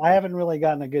meltdown. I haven't really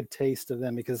gotten a good taste of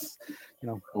them because,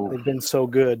 they've been so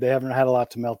good. They haven't had a lot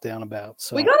to melt down about.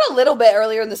 So We got a little bit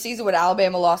earlier in the season when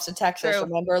Alabama lost to Texas. True.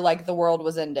 Remember, like the world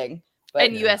was ending. But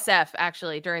And USF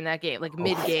actually during that game, like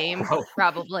mid-game,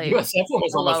 probably. USF one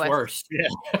was the almost lowest. worse.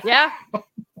 Yeah. Yeah.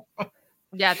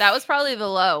 Yeah, that was probably the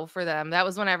low for them. That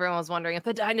was when everyone was wondering if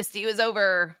the dynasty was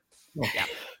over. Yeah.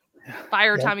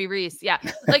 Fire Tommy Reese. Yeah.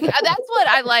 Like that's what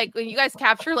I like when you guys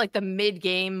capture like the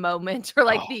mid-game moment or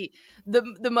like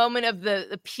the moment of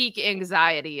the peak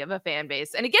anxiety of a fan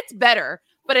base. And it gets better,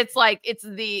 but it's like it's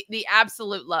the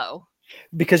absolute low.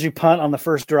 because you punt on the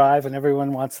first drive and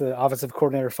everyone wants the offensive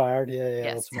coordinator fired. Yeah.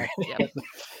 Yes. Yep.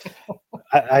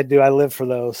 I do. I live for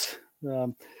those.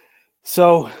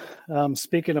 So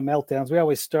speaking of meltdowns, we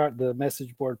always start the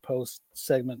message board post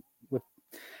segment with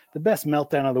the best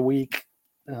meltdown of the week.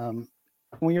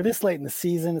 When you're this late in the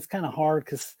season, it's kind of hard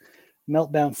because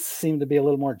meltdowns seem to be a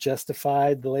little more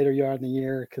justified the later you are in the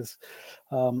year.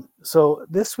 So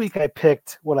this week I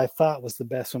picked what I thought was the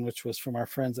best one, which was from our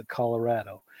friends at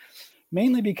Colorado.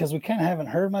 Mainly because we kind of haven't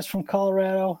heard much from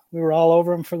Colorado. We were all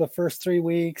over them for the first 3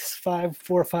 weeks, 4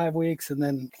 or 5 weeks, and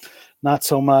then not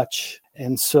so much.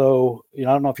 And so, I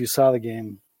don't know if you saw the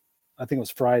game. I think it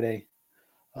was Friday,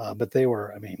 but they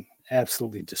were,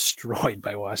 absolutely destroyed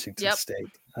by Washington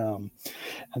State. And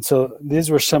so these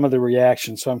were some of the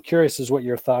reactions. So I'm curious as what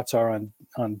your thoughts are on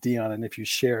Deion and if you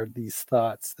share these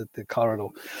thoughts that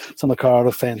some of the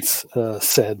Colorado fans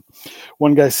said.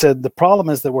 One guy said, the problem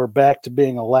is that we're back to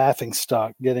being a laughing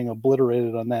stock, getting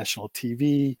obliterated on national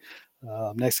TV.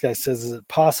 Next guy says, is it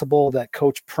possible that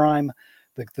Coach Prime,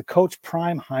 the Coach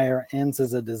Prime hire ends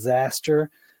as a disaster?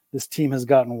 This team has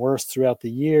gotten worse throughout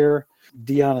the year.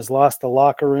 Deion has lost the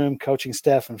locker room, coaching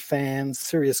staff, and fans.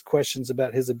 Serious questions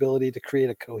about his ability to create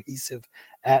a cohesive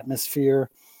atmosphere.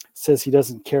 Says he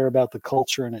doesn't care about the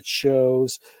culture, and it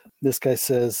shows. This guy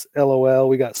says, LOL,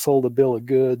 we got sold a bill of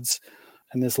goods.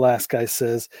 And this last guy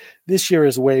says, this year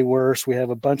is way worse. We have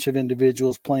a bunch of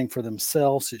individuals playing for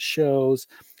themselves. It shows.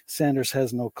 Sanders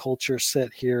has no culture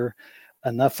set here.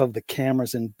 Enough of the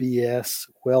cameras and BS,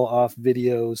 well-off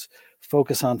videos.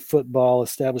 Focus on football,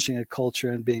 establishing a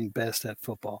culture, and being best at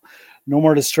football. No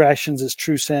more distractions, as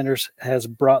True Sanders has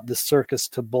brought the circus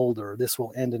to Boulder. This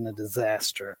will end in a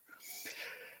disaster.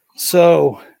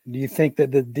 So, do you think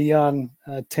that the Deion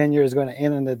tenure is going to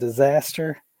end in a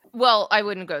disaster? Well, I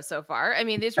wouldn't go so far.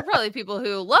 These were probably people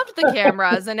who loved the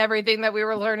cameras and everything that we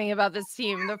were learning about this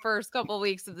team the first couple of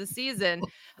weeks of the season.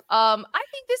 I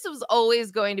think this was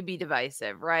always going to be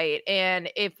divisive, right? And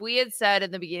if we had said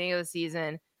at the beginning of the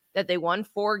season that they won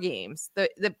 4 games,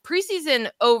 the preseason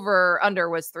over-under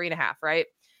was 3.5, right?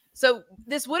 So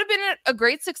this would have been a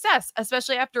great success,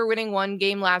 especially after winning 1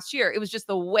 game last year. It was just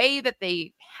the way that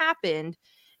they happened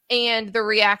and the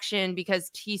reaction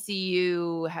because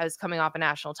TCU has coming off a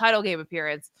national title game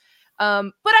appearance.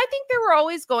 But I think there were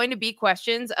always going to be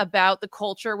questions about the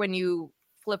culture when you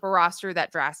flip a roster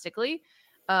that drastically.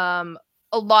 A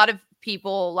lot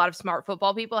of smart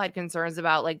football people had concerns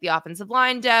about like the offensive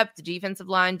line depth, the defensive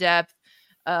line depth,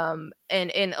 and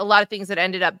a lot of things that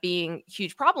ended up being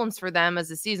huge problems for them as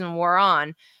the season wore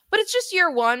on. But it's just year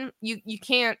one. You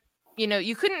can't,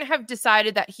 you couldn't have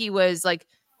decided that he was like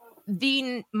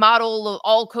the model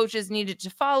all coaches needed to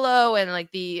follow and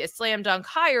like the slam dunk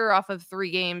hire off of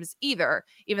 3 games either,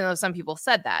 even though some people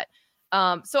said that.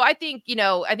 So I think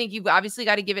you've obviously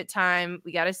got to give it time.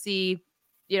 We got to see,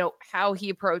 how he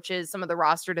approaches some of the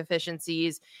roster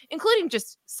deficiencies, including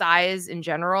just size in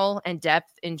general and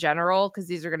depth in general, because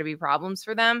these are going to be problems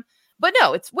for them. But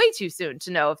no, it's way too soon to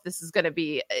know if this is going to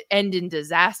be end in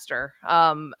disaster.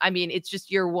 It's just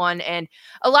year one. And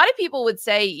a lot of people would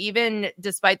say, even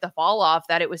despite the fall off,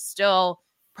 that it was still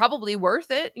probably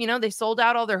worth it. They sold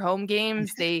out all their home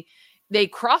games. They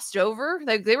crossed over.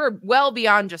 They were well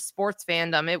beyond just sports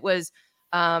fandom. It was,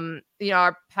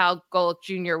 our pal Golick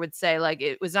Jr. would say, like,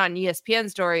 it was not an ESPN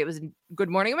story. It was a Good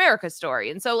Morning America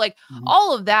story. And so like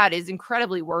all of that is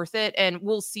incredibly worth it. And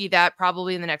we'll see that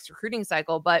probably in the next recruiting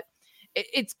cycle. But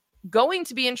it's going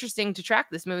to be interesting to track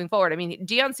this moving forward.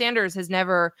 Deion Sanders has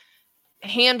never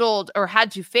handled or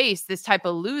had to face this type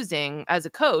of losing as a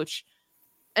coach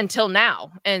until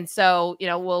now. And so,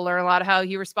 we'll learn a lot of how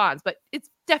he responds, but it's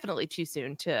definitely too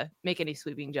soon to make any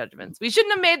sweeping judgments. We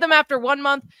shouldn't have made them after 1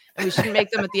 month, and we shouldn't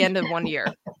make them at the end of 1 year.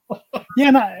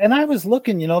 Yeah, and I was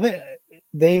looking,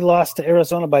 they lost to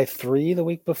Arizona by 3 the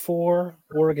week before.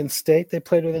 Oregon State, they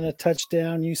played within a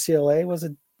touchdown. UCLA was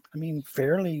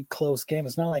fairly close game.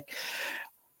 It's not like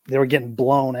they were getting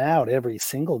blown out every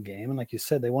single game. And like you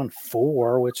said, they won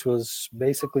 4, which was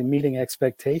basically meeting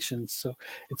expectations. So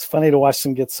it's funny to watch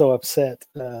them get so upset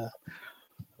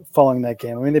following that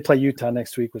game. They play Utah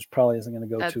next week, which probably isn't going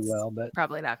to go too well. But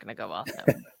probably not going to go well.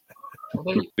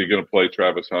 No. Is he going to play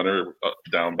Travis Hunter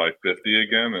down by 50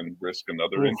 again and risk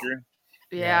another injury?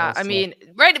 Yeah,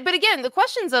 right. But again, the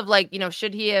questions of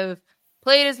should he have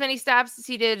played as many snaps as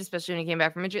he did, especially when he came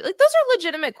back from injury? Those are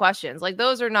legitimate questions.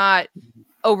 Those are not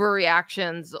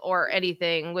overreactions or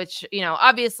anything, which,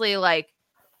 obviously,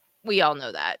 we all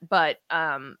know that. But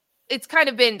it's kind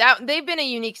of been that they've been a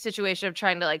unique situation of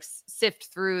trying to sift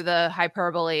through the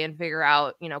hyperbole and figure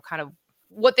out, kind of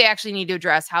what they actually need to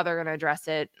address, how they're going to address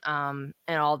it, and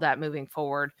all that moving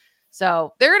forward.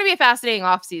 So they're going to be a fascinating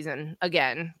offseason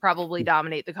again, probably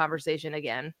dominate the conversation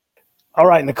again. All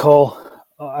right, Nicole,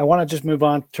 I want to just move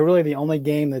on to really the only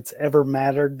game that's ever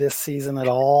mattered this season at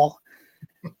all,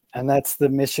 and that's the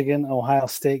Michigan-Ohio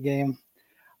State game.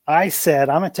 I said,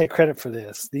 I'm going to take credit for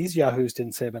this. These yahoos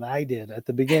didn't say it, but I did. At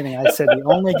the beginning, I said the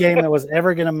only game that was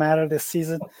ever going to matter this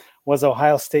season was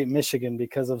Ohio State-Michigan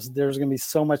because there's going to be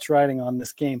so much riding on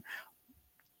this game,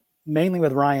 mainly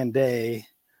with Ryan Day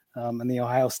and the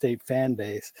Ohio State fan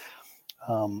base.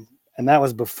 And that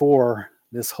was before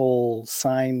this whole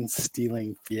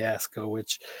sign-stealing fiasco,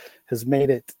 which has made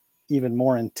it even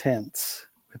more intense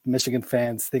with Michigan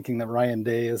fans thinking that Ryan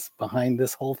Day is behind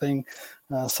this whole thing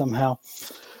somehow.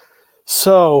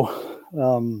 So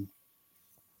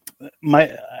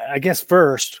I guess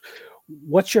first,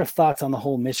 what's your thoughts on the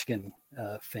whole Michigan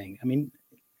thing?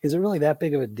 Is it really that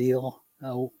big of a deal,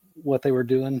 what they were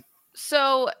doing?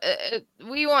 So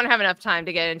we won't have enough time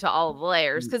to get into all of the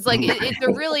layers because it's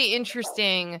a really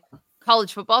interesting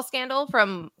college football scandal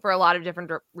for a lot of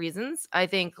different reasons. I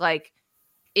think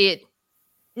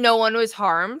no one was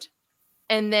harmed.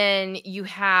 And then you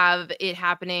have it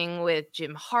happening with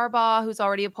Jim Harbaugh, who's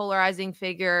already a polarizing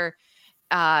figure.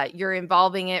 You're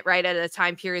involving it right at a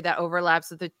time period that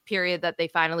overlaps with the period that they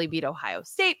finally beat Ohio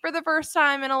State for the first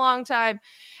time in a long time.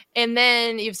 And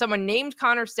then you have someone named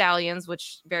Connor Stallions, which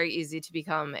is very easy to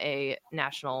become a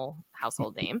national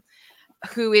household name,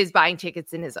 who is buying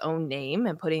tickets in his own name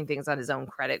and putting things on his own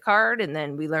credit card. And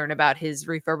then we learn about his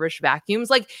refurbished vacuums.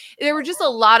 There were just a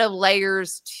lot of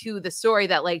layers to the story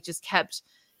that just kept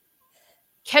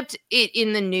it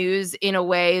in the news in a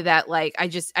way that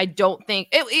I don't think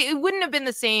it wouldn't have been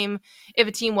the same if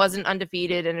a team wasn't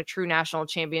undefeated and a true national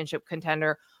championship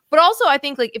contender. But also I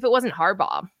think if it wasn't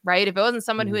Harbaugh, right? If it wasn't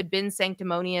someone who had been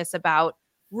sanctimonious about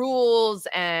rules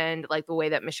and the way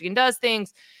that Michigan does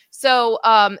things. So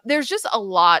there's just a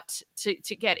lot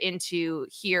to get into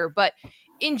here, but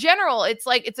in general, it's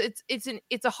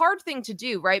it's a hard thing to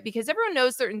do, right? Because everyone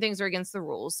knows certain things are against the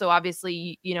rules. So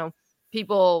obviously,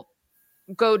 people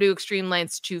go to extreme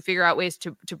lengths to figure out ways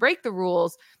to break the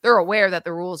rules. They're aware that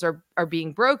the rules are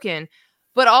being broken,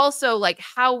 but also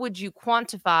how would you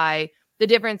quantify the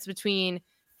difference between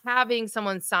having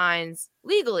someone signs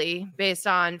legally based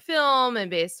on film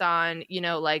and based on,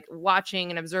 watching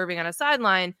and observing on a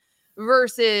sideline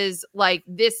versus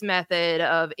this method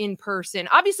of in person.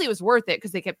 Obviously it was worth it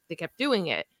because they kept doing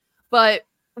it, but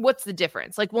what's the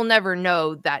difference? We'll never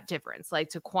know that difference,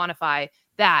 to quantify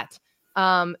that.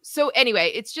 So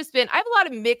anyway, it's just been, I have a lot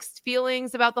of mixed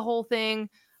feelings about the whole thing.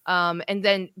 And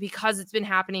then because it's been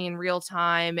happening in real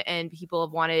time and people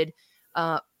have wanted,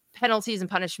 penalties and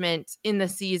punishment in the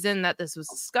season that this was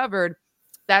discovered,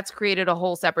 that's created a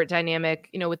whole separate dynamic,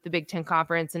 with the Big Ten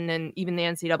Conference and then even the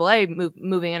NCAA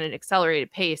moving at an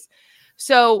accelerated pace.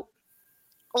 So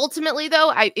ultimately,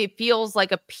 though, it feels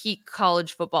like a peak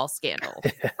college football scandal,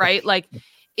 right?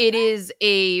 It is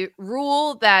a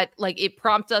rule that it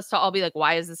prompts us to all be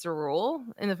why is this a rule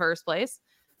in the first place?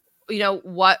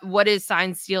 What is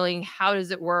sign stealing? How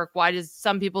does it work? Why does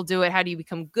some people do it? How do you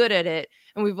become good at it?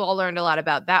 And we've all learned a lot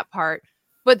about that part,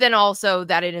 but then also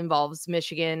that it involves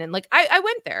Michigan. And I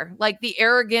went there, the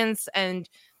arrogance and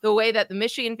the way that the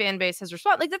Michigan fan base has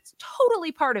responded, that's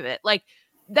totally part of it.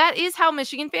 That is how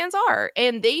Michigan fans are.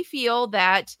 And they feel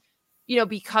that,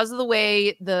 because of the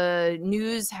way the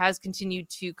news has continued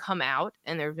to come out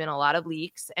and there have been a lot of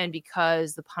leaks, and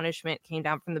because the punishment came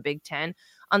down from the Big Ten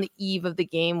on the eve of the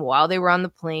game while they were on the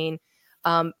plane,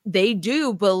 they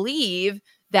do believe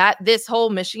that this whole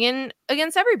Michigan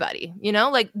against everybody,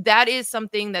 like that is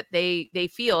something that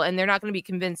they feel, and they're not going to be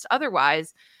convinced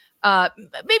otherwise.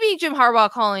 Maybe Jim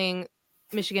Harbaugh calling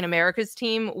Michigan America's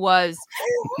team was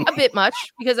a bit much,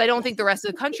 because I don't think the rest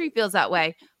of the country feels that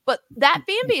way. But that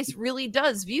fan base really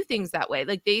does view things that way.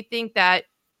 Like they think that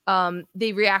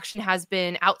the reaction has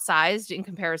been outsized in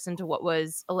comparison to what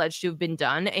was alleged to have been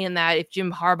done. And that if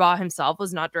Jim Harbaugh himself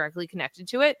was not directly connected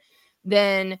to it,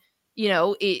 then,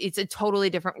 it's a totally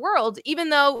different world, even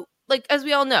though, like, as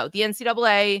we all know, the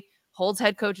NCAA holds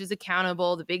head coaches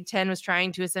accountable. The Big Ten was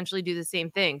trying to essentially do the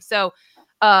same thing. So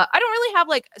I don't really have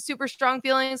like super strong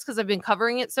feelings, because I've been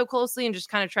covering it so closely and just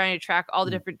kind of trying to track all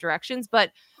the different directions.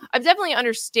 But I've definitely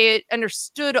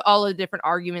understood all of the different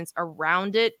arguments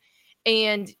around it.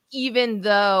 And even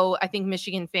though I think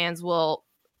Michigan fans will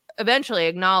eventually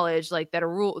acknowledge like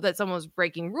that someone was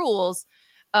breaking rules,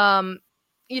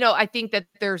 I think that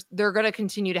they're going to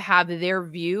continue to have their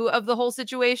view of the whole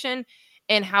situation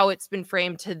and how it's been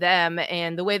framed to them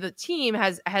and the way the team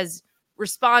has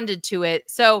responded to it.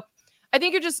 So I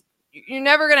think you're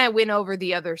never going to win over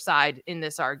the other side in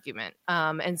this argument.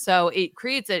 And so it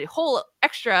creates a whole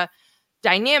extra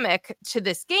dynamic to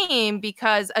this game,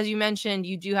 because as you mentioned,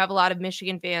 you do have a lot of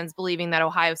Michigan fans believing that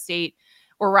Ohio State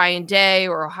or Ryan Day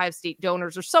or Ohio State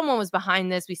donors or someone was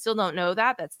behind this. We still don't know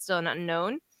that. That's still an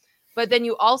unknown. But then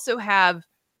you also have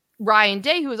Ryan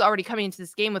Day, who is already coming into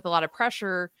this game with a lot of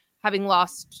pressure, having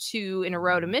lost 2 in a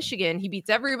row to Michigan. He beats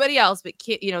everybody else, but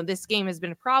this game has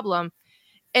been a problem.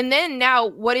 And then now,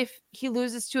 what if he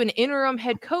loses to an interim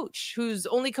head coach who's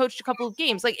only coached a couple of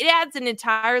games? Like, it adds an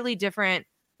entirely different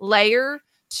layer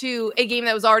to a game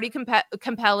that was already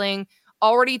compelling,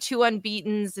 already 2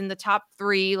 unbeatens in the top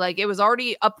 3. Like, it was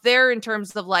already up there in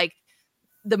terms of like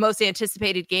the most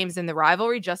anticipated games in the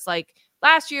rivalry, just like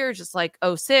last year, just like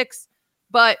 2006.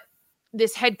 But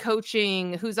this head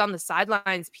coaching who's on the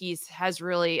sidelines piece has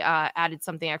really added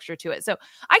something extra to it. So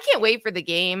I can't wait for the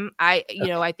game.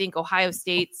 I think Ohio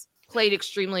State's played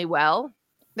extremely well.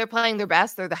 They're playing their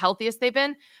best. They're the healthiest they've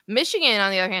been. Michigan,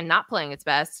 on the other hand, not playing its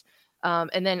best.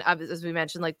 And then, as we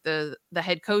mentioned, like the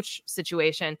head coach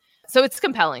situation. So it's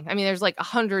compelling. I mean, there's like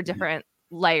 100 different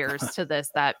layers to this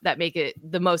that make it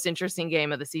the most interesting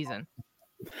game of the season.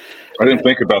 I didn't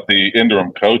think about the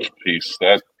interim coach piece.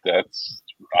 That's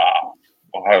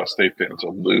Ohio State fans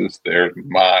will lose their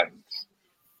minds.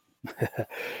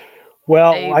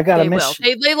 Well, I got a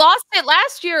They lost it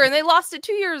last year and they lost it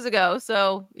 2 years ago.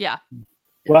 So yeah.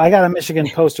 Well, I got a Michigan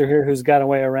poster here who's got a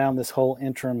way around this whole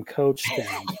interim coach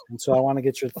thing, and so I want to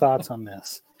get your thoughts on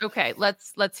this. Okay,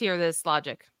 let's hear this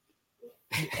logic.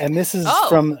 And this is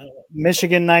from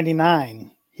Michigan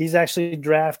 99. He's actually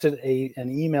drafted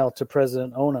an email to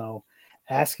President Ono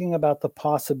asking about the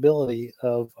possibility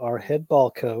of our head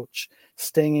ball coach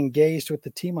staying engaged with the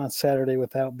team on Saturday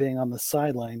without being on the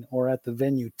sideline or at the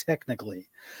venue technically.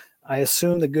 I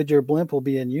assume the Goodyear blimp will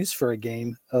be in use for a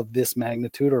game of this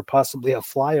magnitude, or possibly a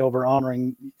flyover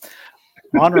honoring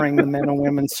the men and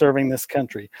women serving this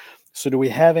country. So do we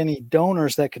have any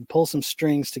donors that could pull some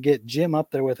strings to get Jim up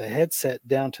there with a headset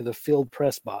down to the field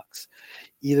press box,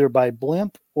 either by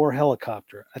blimp or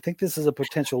helicopter? I think this is a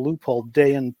potential loophole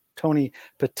Day and Tony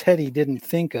Pettetti didn't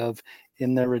think of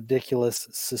in their ridiculous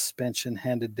suspension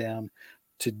handed down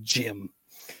to Jim.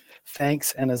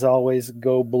 Thanks, and as always,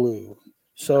 go blue.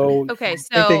 So okay,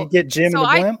 so think they could get Jim in the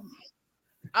blimp?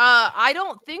 I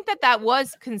don't think that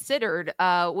was considered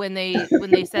when they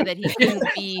said that he couldn't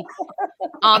be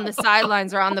on the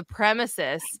sidelines or on the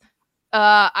premises.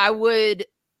 I would,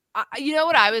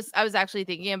 what I was actually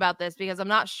thinking about this, because I'm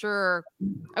not sure.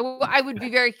 I would be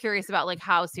very curious about like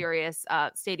how serious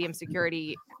stadium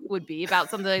security would be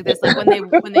about something like this. Like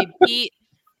when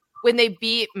they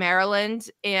beat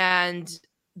Maryland and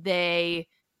they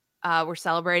were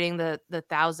celebrating the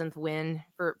 1,000th win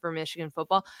for Michigan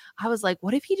football. I was like,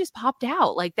 what if he just popped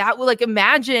out? Like that would, like,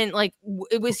 imagine, like,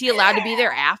 was he allowed to be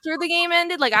there after the game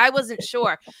ended? Like, I wasn't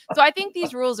sure. So I think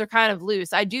these rules are kind of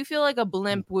loose. I do feel like a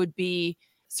blimp would be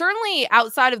certainly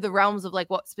outside of the realms of like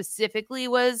what specifically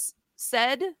was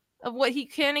said of what he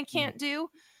can and can't do.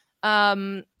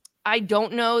 I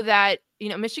don't know that,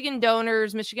 Michigan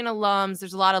donors, Michigan alums,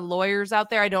 there's a lot of lawyers out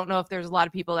there. I don't know if there's a lot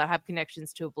of people that have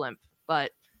connections to a blimp,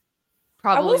 but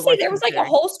probably. I will say there was like a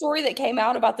whole story that came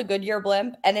out about the Goodyear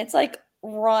blimp, and it's like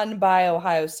run by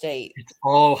Ohio State. It's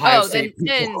all Ohio State.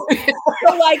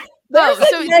 So like there's a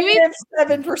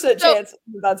 7% chance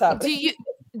that's happening.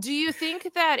 Do you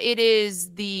think that it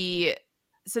is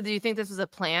so do you think this was a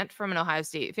plant from an Ohio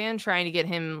State fan trying to get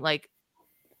him like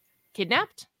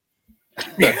kidnapped?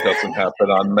 That doesn't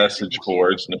happen on message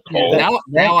boards, Nicole.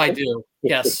 Now I do.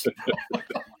 Yes.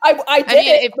 I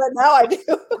did but now I do.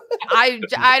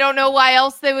 I don't know why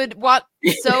else they would want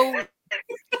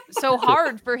so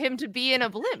hard for him to be in a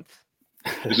blimp.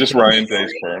 Is this Ryan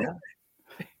Day's burner?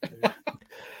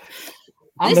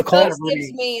 This post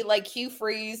gives me like Hugh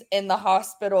Freeze in the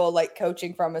hospital, like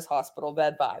coaching from his hospital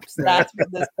bed vibes. That's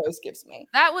what this post gives me.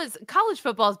 That was college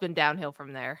football's been downhill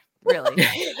from there. Really.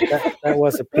 that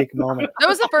was a peak moment. That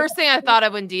was the first thing I thought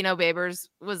of when Dino Babers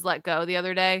was let go the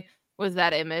other day, was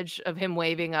that image of him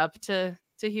waving up to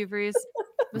Hugh Freeze.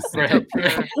 It was so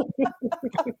pure.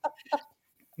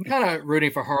 I'm kind of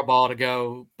rooting for Harbaugh to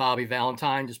go Bobby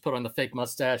Valentine, just put on the fake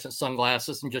mustache and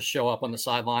sunglasses and just show up on the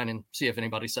sideline and see if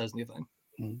anybody says anything.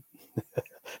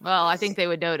 Well, I think they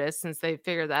would notice since they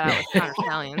figured that out with Connor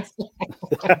Stallions.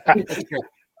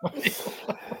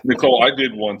 Nicole, I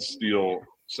did once steal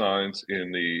signs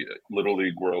in the Little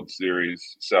League World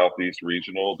Series Southeast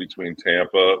Regional between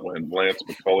Tampa when Lance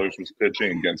McCullers was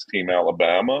pitching against Team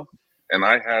Alabama, and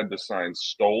I had the sign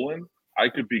stolen. I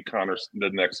could be the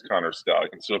next Connor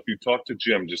Stallion. So if you talk to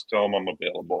Jim, just tell him I'm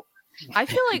available. I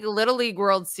feel like Little League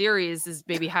World Series is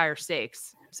maybe higher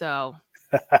stakes. So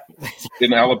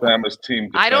in Alabama's team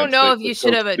defense, I don't know if you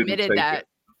should have admitted that.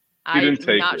 I'm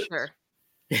not sure.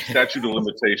 Statute of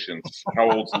limitations.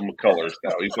 How old's the McCullers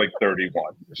now? He's like 31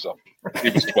 or something. He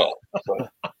was 12. So.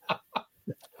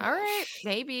 All right,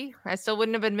 maybe. I still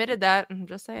wouldn't have admitted that. I'm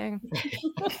just saying.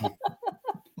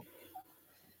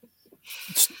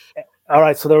 All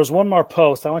right, so there was one more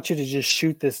post. I want you to just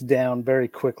shoot this down very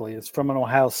quickly. It's from an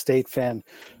Ohio State fan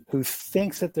who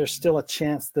thinks that there's still a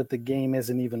chance that the game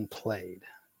isn't even played.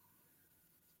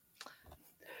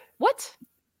 What?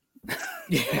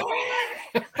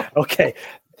 Okay,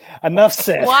 enough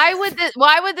said. Why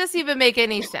would this even make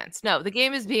any sense? No, the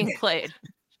game is being played.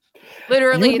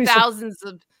 Literally thousands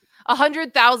of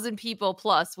 100,000 people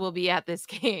plus will be at this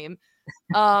game.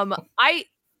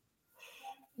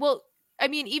 I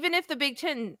mean, even if the Big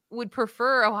Ten would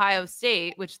prefer Ohio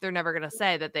State, which they're never going to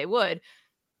say that they would,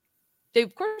 they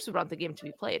of course would want the game to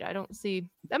be played. I don't see.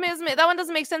 I mean, that one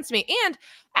doesn't make sense to me. And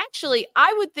actually,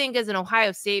 I would think as an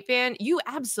Ohio State fan, you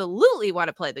absolutely want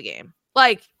to play the game.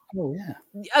 Like, oh yeah,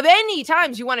 of any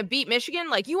times you want to beat Michigan,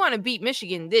 like you want to beat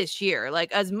Michigan this year,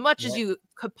 like as much as you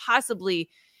could possibly,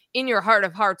 in your heart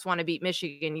of hearts, want to beat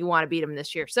Michigan, you want to beat them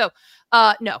this year. So,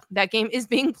 no, that game is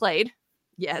being played.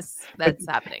 Yes, that's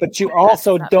happening. But you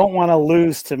also don't want to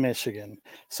lose to Michigan.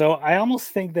 So I almost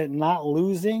think that not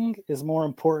losing is more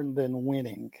important than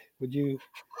winning. Would you?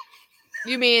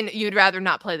 You mean you'd rather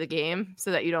not play the game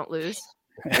so that you don't lose?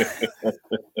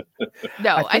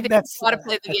 No, I think you want to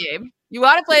play the game. You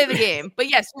want to play the game. But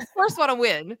yes, you of course want to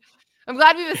win. I'm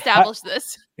glad we've established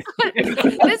this.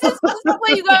 This is what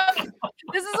you go.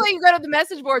 This is what you go to the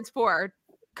message boards for.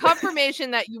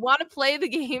 Confirmation that you want to play the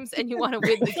games and you want to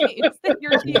win the games that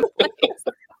your team plays.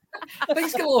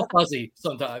 Things get a little fuzzy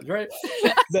sometimes, right?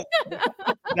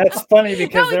 That's funny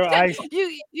because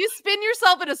you spin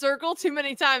yourself in a circle too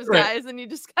many times, guys, and you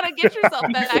just gotta get yourself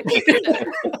back.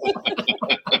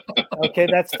 Okay,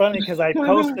 that's funny because I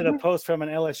posted a post from an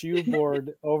LSU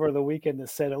board over the weekend that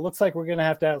said it looks like we're gonna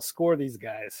have to outscore these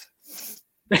guys.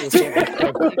 It's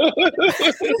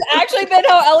actually been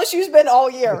how LSU's been all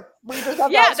year. That's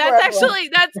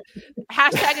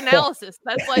hashtag analysis.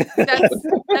 That's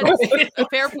a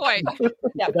fair point.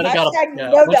 Yeah, hashtag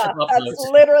no doubt. That's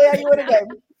literally how you win a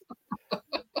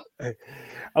game.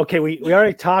 Okay, we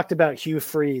already talked about Hugh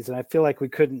Freeze, and I feel like we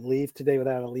couldn't leave today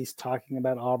without at least talking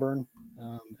about Auburn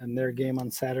and their game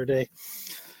on Saturday,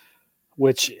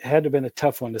 which had to have been a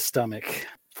tough one to stomach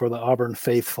for the Auburn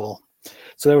faithful.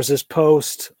 So there was this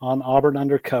post on Auburn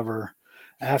Undercover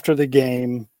after the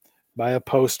game by a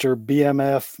poster,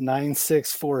 BMF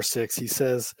 9646. He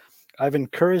says, "I've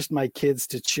encouraged my kids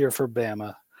to cheer for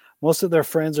Bama. Most of their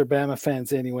friends are Bama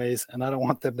fans anyways, and I don't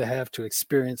want them to have to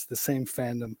experience the same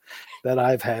fandom that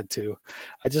I've had to.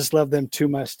 I just love them too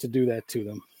much to do that to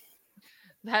them."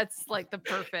 That's like the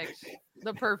perfect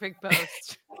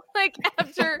post. Like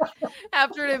after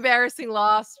an embarrassing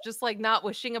loss, just like not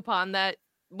wishing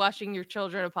your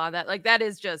children upon that. Like that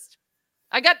is just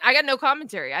I got no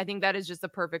commentary. I think that is just the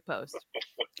perfect post.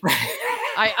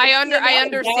 I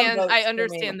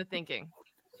understand the thinking.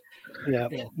 Yeah.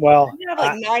 Well, you have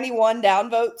like 91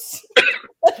 downvotes.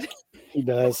 He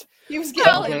does. He was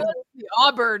getting the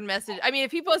Auburn message. I mean,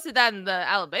 if he posted that in the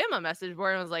Alabama message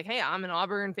board and was like, "Hey, I'm an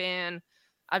Auburn fan.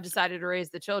 I've decided to raise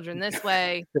the children this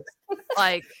way."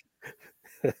 Like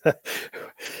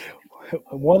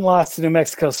one loss to New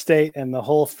Mexico State and the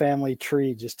whole family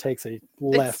tree just takes a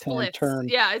left-hand turn.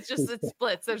 Yeah, it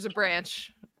splits. There's a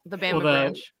branch, the Bama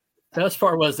branch. Best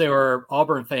part was they were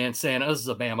Auburn fans saying, "Oh, this is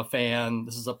a Bama fan.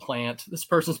 This is a plant. This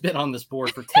person's been on this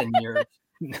board for 10 years."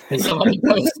 And somebody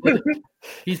posted,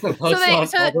 he's been posted on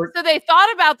Auburn. So they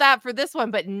thought about that for this one,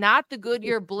 but not the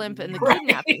Goodyear blimp and the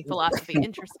kidnapping philosophy.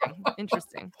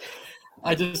 Interesting.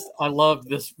 I loved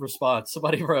this response.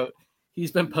 Somebody wrote,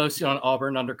 he's been posting on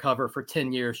Auburn undercover for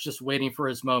 10 years, just waiting for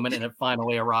his moment, and it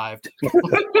finally arrived.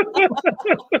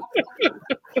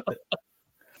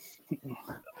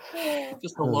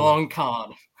 Just a long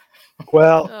con.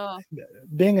 Well,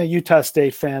 being a Utah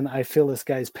State fan, I feel this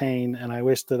guy's pain, and I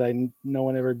wish that no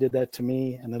one ever did that to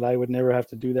me, and that I would never have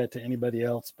to do that to anybody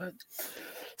else. But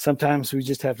sometimes we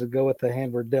just have to go with the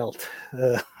hand we're dealt.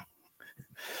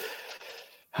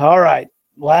 All right,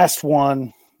 last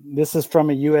one. This is from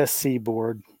a USC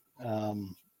board.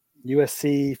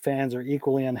 USC fans are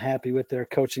equally unhappy with their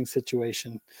coaching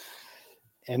situation.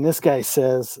 And this guy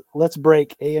says, let's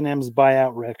break A&M's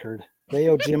buyout record. They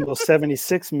owe Jimbo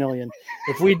 $76 million.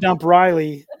 If we dump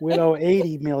Riley, we'd owe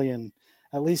 $80 million.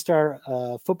 At least our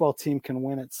football team can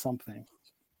win at something.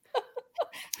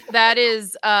 That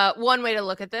is one way to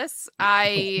look at this.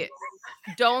 I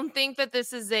don't think that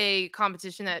this is a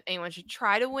competition that anyone should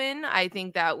try to win. I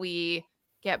think that we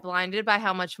get blinded by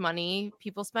how much money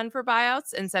people spend for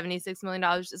buyouts, and $76 million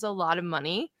is a lot of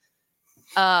money.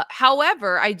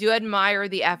 However, I do admire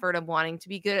the effort of wanting to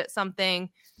be good at something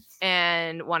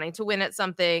and wanting to win at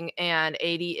something, and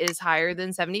 80 is higher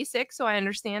than 76. So I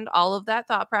understand all of that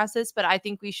thought process, but I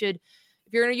think we should,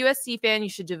 if you're a USC fan, you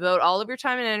should devote all of your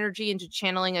time and energy into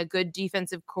channeling a good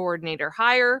defensive coordinator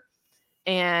hire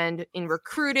and in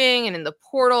recruiting and in the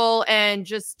portal, and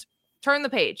just turn the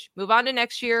page, move on to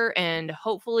next year, and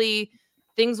hopefully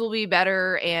things will be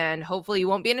better. And hopefully you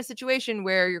won't be in a situation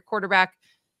where your quarterback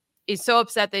is so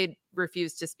upset they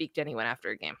refuse to speak to anyone after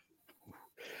a game.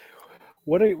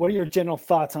 What are your general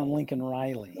thoughts on Lincoln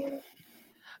Riley?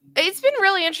 It's been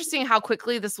really interesting how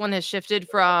quickly this one has shifted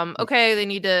from, okay, they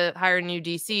need to hire a new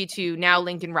DC, to now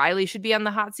Lincoln Riley should be on the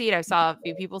hot seat. I saw a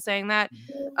few people saying that.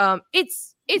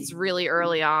 It's really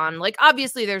early on. Like,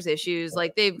 obviously there's issues.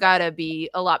 Like, they've got to be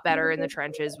a lot better in the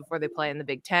trenches before they play in the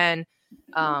Big Ten.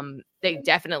 They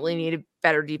definitely need a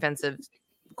better defensive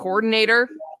coordinator.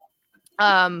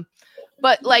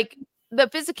 But like the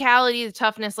physicality, the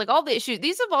toughness, like all the issues,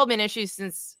 these have all been issues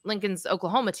since Lincoln's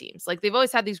Oklahoma teams. Like, they've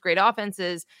always had these great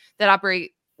offenses that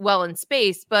operate well in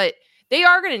space, but they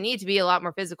are going to need to be a lot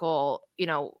more physical,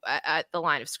 at the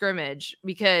line of scrimmage,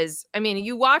 because I mean,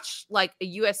 you watch like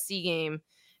a USC game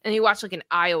and you watch like an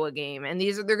Iowa game, and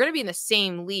they're going to be in the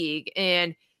same league.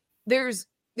 And there's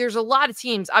a lot of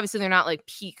teams, obviously they're not like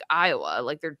peak Iowa,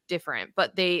 like they're different,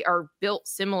 but they are built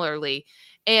similarly.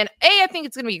 And I think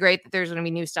it's going to be great that there's going to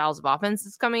be new styles of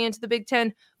offenses coming into the Big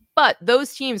Ten, but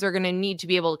those teams are going to need to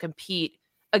be able to compete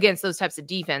against those types of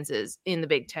defenses in the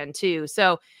Big Ten too.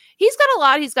 So he's got a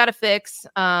lot he's got to fix.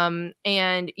 And,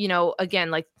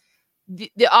 again, like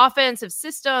the offensive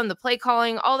system, the play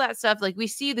calling, all that stuff, like we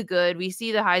see the good, we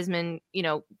see the Heisman,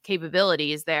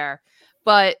 capabilities there,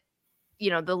 but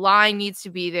the line needs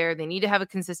to be there. They need to have a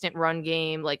consistent run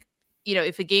game. Like,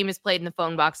 if a game is played in the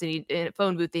phone box, in a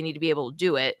phone booth, they need to be able to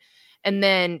do it. And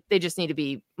then they just need to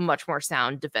be much more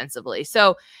sound defensively.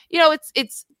 So,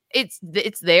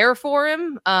 it's there for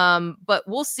him. But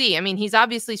we'll see. I mean, he's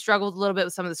obviously struggled a little bit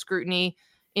with some of the scrutiny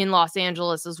in Los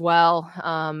Angeles as well.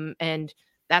 And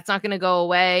that's not going to go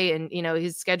away. And,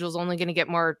 his schedule is only going to get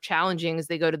more challenging as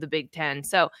they go to the Big Ten.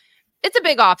 So it's a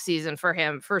big offseason for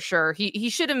him, for sure. He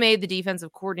should have made the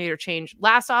defensive coordinator change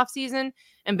last offseason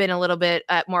and been a little bit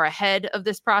more ahead of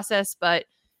this process, but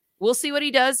we'll see what he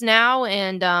does now.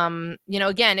 And,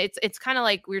 again, it's kind of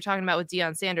like we were talking about with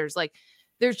Deion Sanders. Like,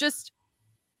 there's just,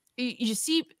 you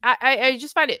see, I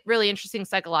just find it really interesting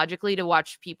psychologically to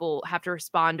watch people have to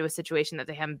respond to a situation that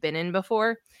they haven't been in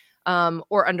before,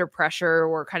 or under pressure,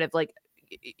 or kind of like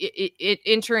it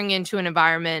entering into an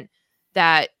environment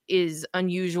that is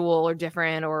unusual or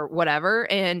different or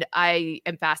whatever. And I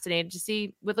am fascinated to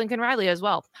see with Lincoln Riley as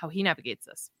well, how he navigates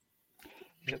this.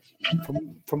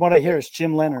 From what I hear, it's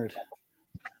Jim Leonard.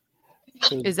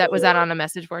 Was that on a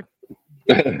message board?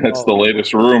 That's the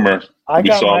latest rumor.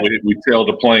 We tailed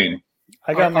a plane.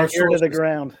 I got my ear to the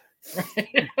ground.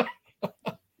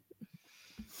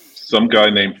 Some guy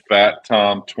named Fat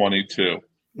Tom 22.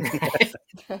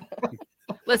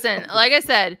 Listen, like I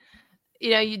said,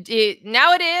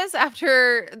 nowadays,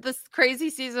 after this crazy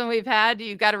season we've had,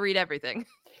 you've got to read everything.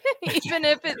 Even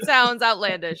if it sounds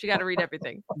outlandish, you got to read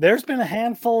everything. There's been a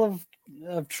handful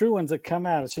of true ones that come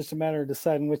out. It's just a matter of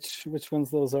deciding which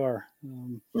ones those are.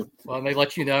 Well, they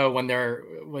let you know when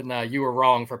you were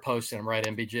wrong for posting them, right,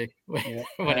 MBG? Yeah,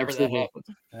 Whenever that happens.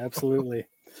 Absolutely.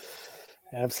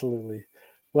 Absolutely.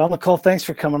 Well, Nicole, thanks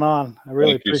for coming on. I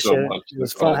really Thank you so appreciate much, it. It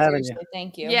was Nicole. fun having you. Seriously,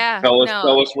 thank you. Yeah. Tell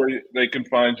no. us where they can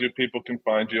find you. People can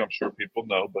find you. I'm sure people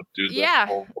know, but do the Yeah.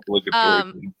 whole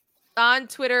obligatory thing. On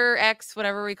Twitter, X,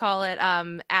 whatever we call it,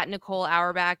 at Nicole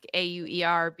Auerbach,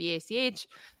 AUERBACH.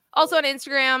 Also on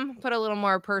Instagram, put a little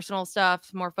more personal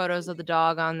stuff, more photos of the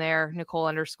dog on there,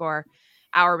 Nicole_Auerbach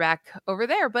over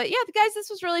there. But yeah, guys, this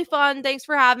was really fun. Thanks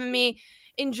for having me.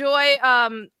 Enjoy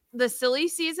the silly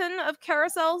season of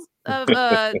carousels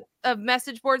of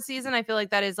message board season. I feel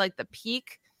like that is like the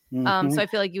peak. Mhm. So I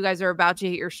feel like you guys are about to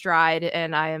hit your stride,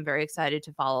 and I am very excited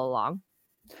to follow along.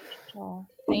 Oh,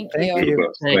 thank Thank you.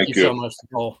 you. Thank you so much,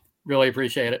 Nicole. Really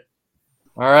appreciate it.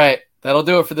 All right. That'll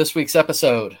do it for this week's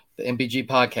episode, the MBG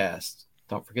podcast.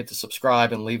 Don't forget to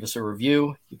subscribe and leave us a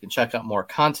review. You can check out more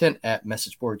content at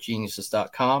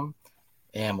messageboardgeniuses.com.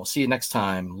 And we'll see you next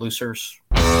time, losers.